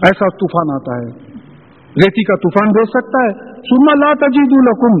 ایسا طوفان آتا ہے, ریتی کا طوفان بھیج سکتا ہے. ثم لا تجدوا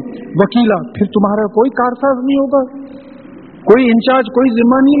لکم وکیلا, پھر تمہارا کوئی کارساز نہیں ہوگا, کوئی انچارج, کوئی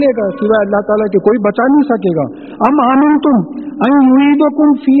ذمہ نہیں لے گا سوائے اللہ تعالیٰ کے, کوئی بچا نہیں سکے گا. ام آمنتم ان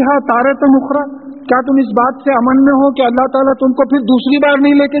یعیدکم فیہا تارۃ اخری, کیا تم اس بات سے امن میں ہو کہ اللہ تعالیٰ تم کو پھر دوسری بار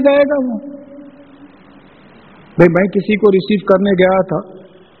نہیں لے کے جائے گا؟ بھائی میں کسی کو ریسیو کرنے گیا تھا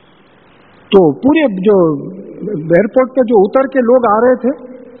تو پورے جو ایئرپورٹ پہ جو اتر کے لوگ آ رہے تھے,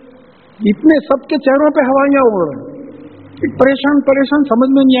 اتنے سب کے چہروں پہ ہوائیاں اڑ رہی, پریشان, سمجھ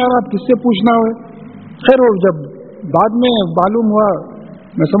میں نہیں آ رہا کس سے پوچھنا ہو. خیر وہ جب بعد میں معلوم ہوا,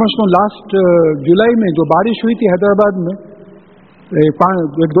 میں سمجھتا ہوں لاسٹ جولائی میں جو بارش ہوئی تھی حیدرآباد میں,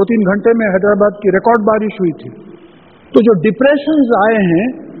 2-3 گھنٹے میں حیدرآباد کی ریکارڈ بارش ہوئی تھی, تو جو ڈپریشنز آئے ہیں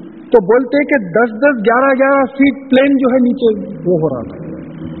تو بولتے کہ 10-10, 11-11 فیٹ پلین جو ہے نیچے وہ ہو رہا تھا,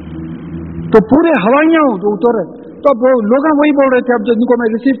 تو پورے ہوائیاں جو اترے. تو اب لوگ وہی بول رہے تھے, اب جن کو میں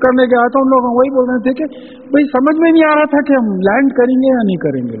ریسیو کرنے گیا تھا ان لوگ وہی بول رہے تھے کہ بھائی سمجھ میں نہیں آ رہا تھا کہ ہم لینڈ کریں گے یا نہیں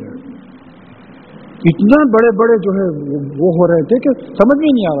کریں گے. اتنا بڑے بڑے جو ہے وہ ہو رہے تھے کہ سمجھ میں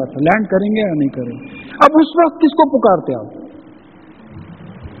نہیں آ رہا تھا لینڈ کریں گے یا نہیں کریں گے. اب اس وقت کس کو پکارتے آپ؟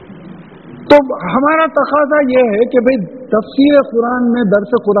 تو ہمارا تقاضا یہ ہے کہ بھئی تفسیر قرآن میں,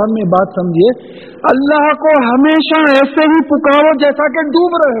 درس قرآن میں بات سمجھیے, اللہ کو ہمیشہ ایسے ہی پکارو جیسا کہ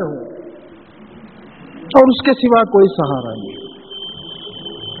ڈوب رہے ہو, اور اس کے سوا کوئی سہارا نہیں.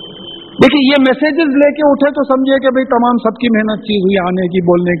 دیکھیے یہ میسیجز لے کے اٹھے تو سمجھے کہ بھئی تمام سب کی محنت چیز ہوئی, آنے کی,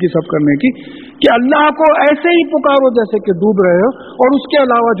 بولنے کی, سب کرنے کی, کہ اللہ کو ایسے ہی پکارو جیسے کہ ڈوب رہے ہو, اور اس کے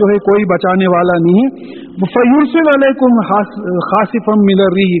علاوہ جو ہے کوئی بچانے والا نہیں. فَيُرْسِلْ عَلَيْكُمْ خَاسِفًا مِنَ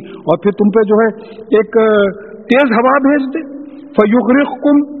الرِّيحِ, اور پھر تم پہ جو ہے ایک تیز ہوا بھیج دے.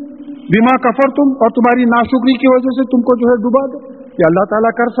 فَيُغْرِقْكُمْ بِمَا كَفَرْتُمْ, اور تمہاری ناشکری کی وجہ سے تم کو جو ہے ڈبا دے. یہ اللہ تعالیٰ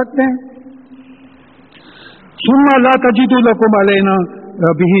کر سکتے ہیں. ثم لا تجدوا لكم علينا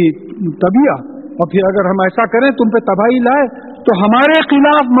به تبيعا، اور پھر اگر ہم ایسا کریں تم پہ تباہی لائے تو ہمارے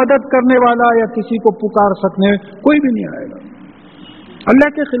خلاف مدد کرنے والا یا کسی کو پکار سکنے کوئی بھی نہیں آئے گا. اللہ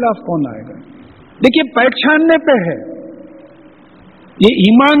کے خلاف کون آئے گا؟ دیکھیے پہچاننے پہ ہے. یہ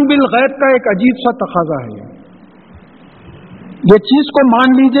ایمان بالغیب کا ایک عجیب سا تقاضا ہے. یہ چیز کو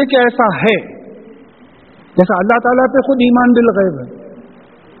مان لیجئے کہ ایسا ہے، جیسا اللہ تعالیٰ پہ خود ایمان بالغیب ہے.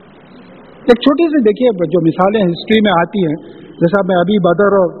 ایک چھوٹی سی دیکھیے جو مثالیں ہسٹری میں آتی ہیں، جیسا میں ابھی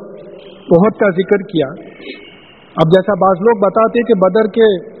بدر اور احد کا ذکر کیا. اب جیسا بعض لوگ بتاتے کہ بدر کے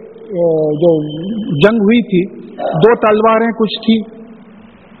جو جنگ ہوئی تھی 2 تلواریں کچھ تھی،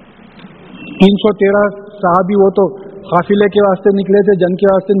 313 صحابی وہ تو قافلے کے واسطے نکلے تھے، جنگ کے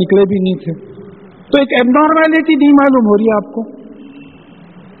واسطے نکلے بھی نہیں تھے. تو ایک ایبنارمیلٹی نہیں معلوم ہو رہی ہے آپ کو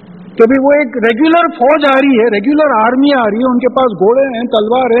کہ بھی وہ ایک ریگولر فوج آ رہی ہے، ریگولر آرمی آ رہی ہے، ان کے پاس گھوڑے ہیں،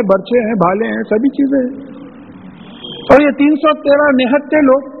 تلوار ہے، برچے ہیں، بھالے ہیں، سبھی چیزیں ہیں، اور یہ 313 نہتے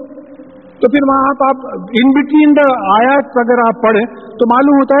لوگ. تو پھر وہاں آپ ان بٹوین دا آیات اگر آپ پڑھیں تو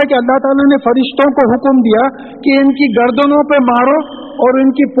معلوم ہوتا ہے کہ اللہ تعالیٰ نے فرشتوں کو حکم دیا کہ ان کی گردنوں پہ مارو اور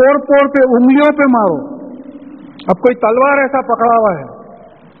ان کی پور پور پہ انگلیوں پہ مارو. اب کوئی تلوار ایسا پکڑا ہوا ہے،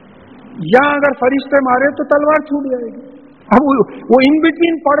 یا اگر فرشتے مارے تو تلوار چھوٹ جائے گی. اب وہ ان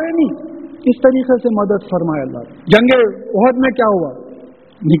بٹوین پڑے نہیں. اس طریقے سے مدد فرمائے اللہ. جنگ احد میں کیا ہوا؟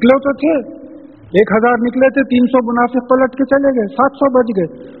 نکلے تو تھے 1000 نکلے تھے، 300 منافق پلٹ کے چلے گئے، 700 بچ گئے.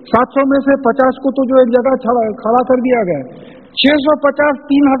 700 میں سے 50 کو تو جو ایک جگہ کھڑا کر دیا گیا. 650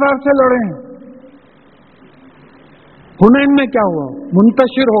 3000 سے لڑے ہیں. حنین میں کیا ہوا؟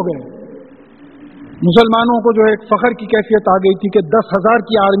 منتشر ہو گئے. مسلمانوں کو جو ایک فخر کی کیفیت آ گئی تھی کہ 10,000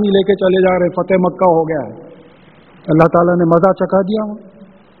 کی آرمی لے کے چلے جا رہے، فتح مکہ ہو گیا ہے. اللہ تعالیٰ نے مزہ چکھا دیا.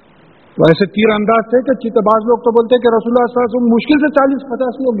 تو ایسے تیر انداز تھے کہ بعض لوگ تو بولتے کہ رسول اللہ صلی اللہ علیہ وسلم مشکل سے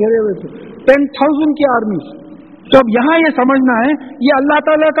 40-50 لوگ گھیرے ہوئے تھے، 10,000 کی آرمی. تو اب یہاں یہ سمجھنا ہے یہ اللہ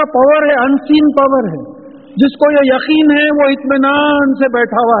تعالیٰ کا پاور ہے، انسین پاور ہے. جس کو یہ یقین ہے وہ اطمینان سے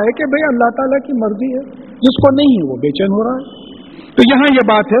بیٹھا ہوا ہے کہ بھئی اللہ تعالیٰ کی مرضی ہے. جس کو نہیں ہے وہ بے چین ہو رہا ہے. تو یہاں یہ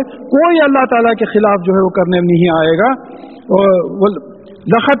بات ہے کوئی اللہ تعالیٰ کے خلاف جو ہے وہ کرنے نہیں آئے گا.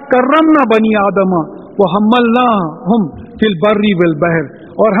 لقد کرمنا بنی آدم وحملناہم فی البر والبحر،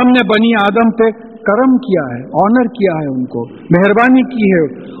 اور ہم نے بنی آدم پہ کرم کیا ہے، آنر کیا ہے، ان کو مہربانی کی ہے،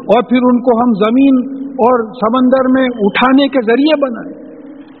 اور پھر ان کو ہم زمین اور سمندر میں اٹھانے کے ذریعے بنائے.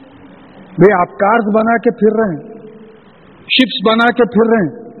 بھئی آپ کارز بنا کے پھر رہے ہیں، شپس بنا کے پھر رہے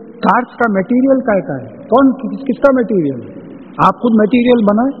ہیں. کارز کا میٹیریل کا ہے، کون کس کا میٹیریل ہے؟ آپ خود میٹیریل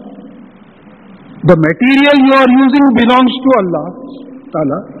بنائیں. The material you are using belongs to اللہ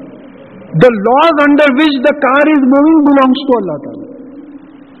تعالی. دا laws under which the car is moving belongs to اللہ تعالی.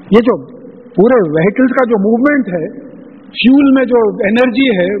 یہ جو پورے وہیکلز کا جو موومنٹ ہے، فیول میں جو انرجی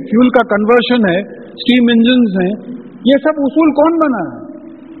ہے، فیول کا کنورشن ہے، اسٹیم انجنز ہیں، یہ سب اصول کون بنا ہے؟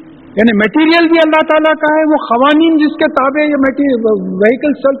 یعنی میٹیریل بھی اللہ تعالیٰ کا ہے، وہ قوانین جس کے تابع یہ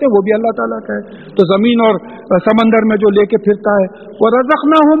وہیکلز چلتے وہ بھی اللہ تعالیٰ کا ہے. تو زمین اور سمندر میں جو لے کے پھرتا ہے وہ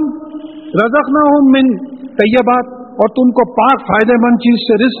رزقناہم من طیبات، اور تم کو پاک فائدہ مند چیز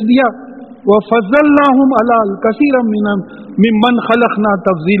سے رزق دیا. وَفَضَّلْنَاهُمْ عَلَىٰ كَثِيرٍ مِّمَّنْ خَلَقْنَا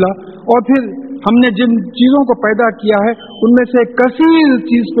تَفْضِيلًا، اور پھر ہم نے جن چیزوں کو پیدا کیا ہے ان میں سے کثیر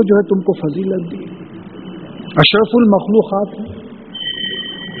چیز کو جو ہے تم کو فضیلت دی. اشرف المخلوقات ہے.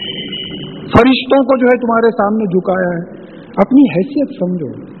 فرشتوں کو جو ہے تمہارے سامنے جھکایا ہے. اپنی حیثیت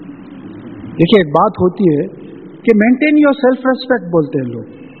سمجھو. دیکھیے ایک بات ہوتی ہے کہ مینٹین یور سیلف ریسپیکٹ بولتے ہیں لوگ.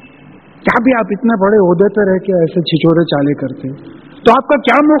 کیا بھی آپ اتنے بڑے عہدے پہ رہ کے ایسے چھچورے چالے کرتے ہیں، تو آپ کا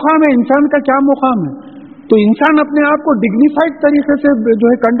کیا مقام ہے؟ انسان کا کیا مقام ہے؟ تو انسان اپنے آپ کو ڈگنیفائڈ طریقے سے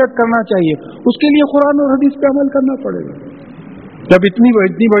جو ہے کنڈکٹ کرنا چاہیے. اس کے لیے قرآن اور حدیث پہ عمل کرنا پڑے گا. جب اتنی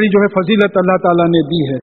بڑی جو ہے فضیلت اللہ تعالیٰ نے دی ہے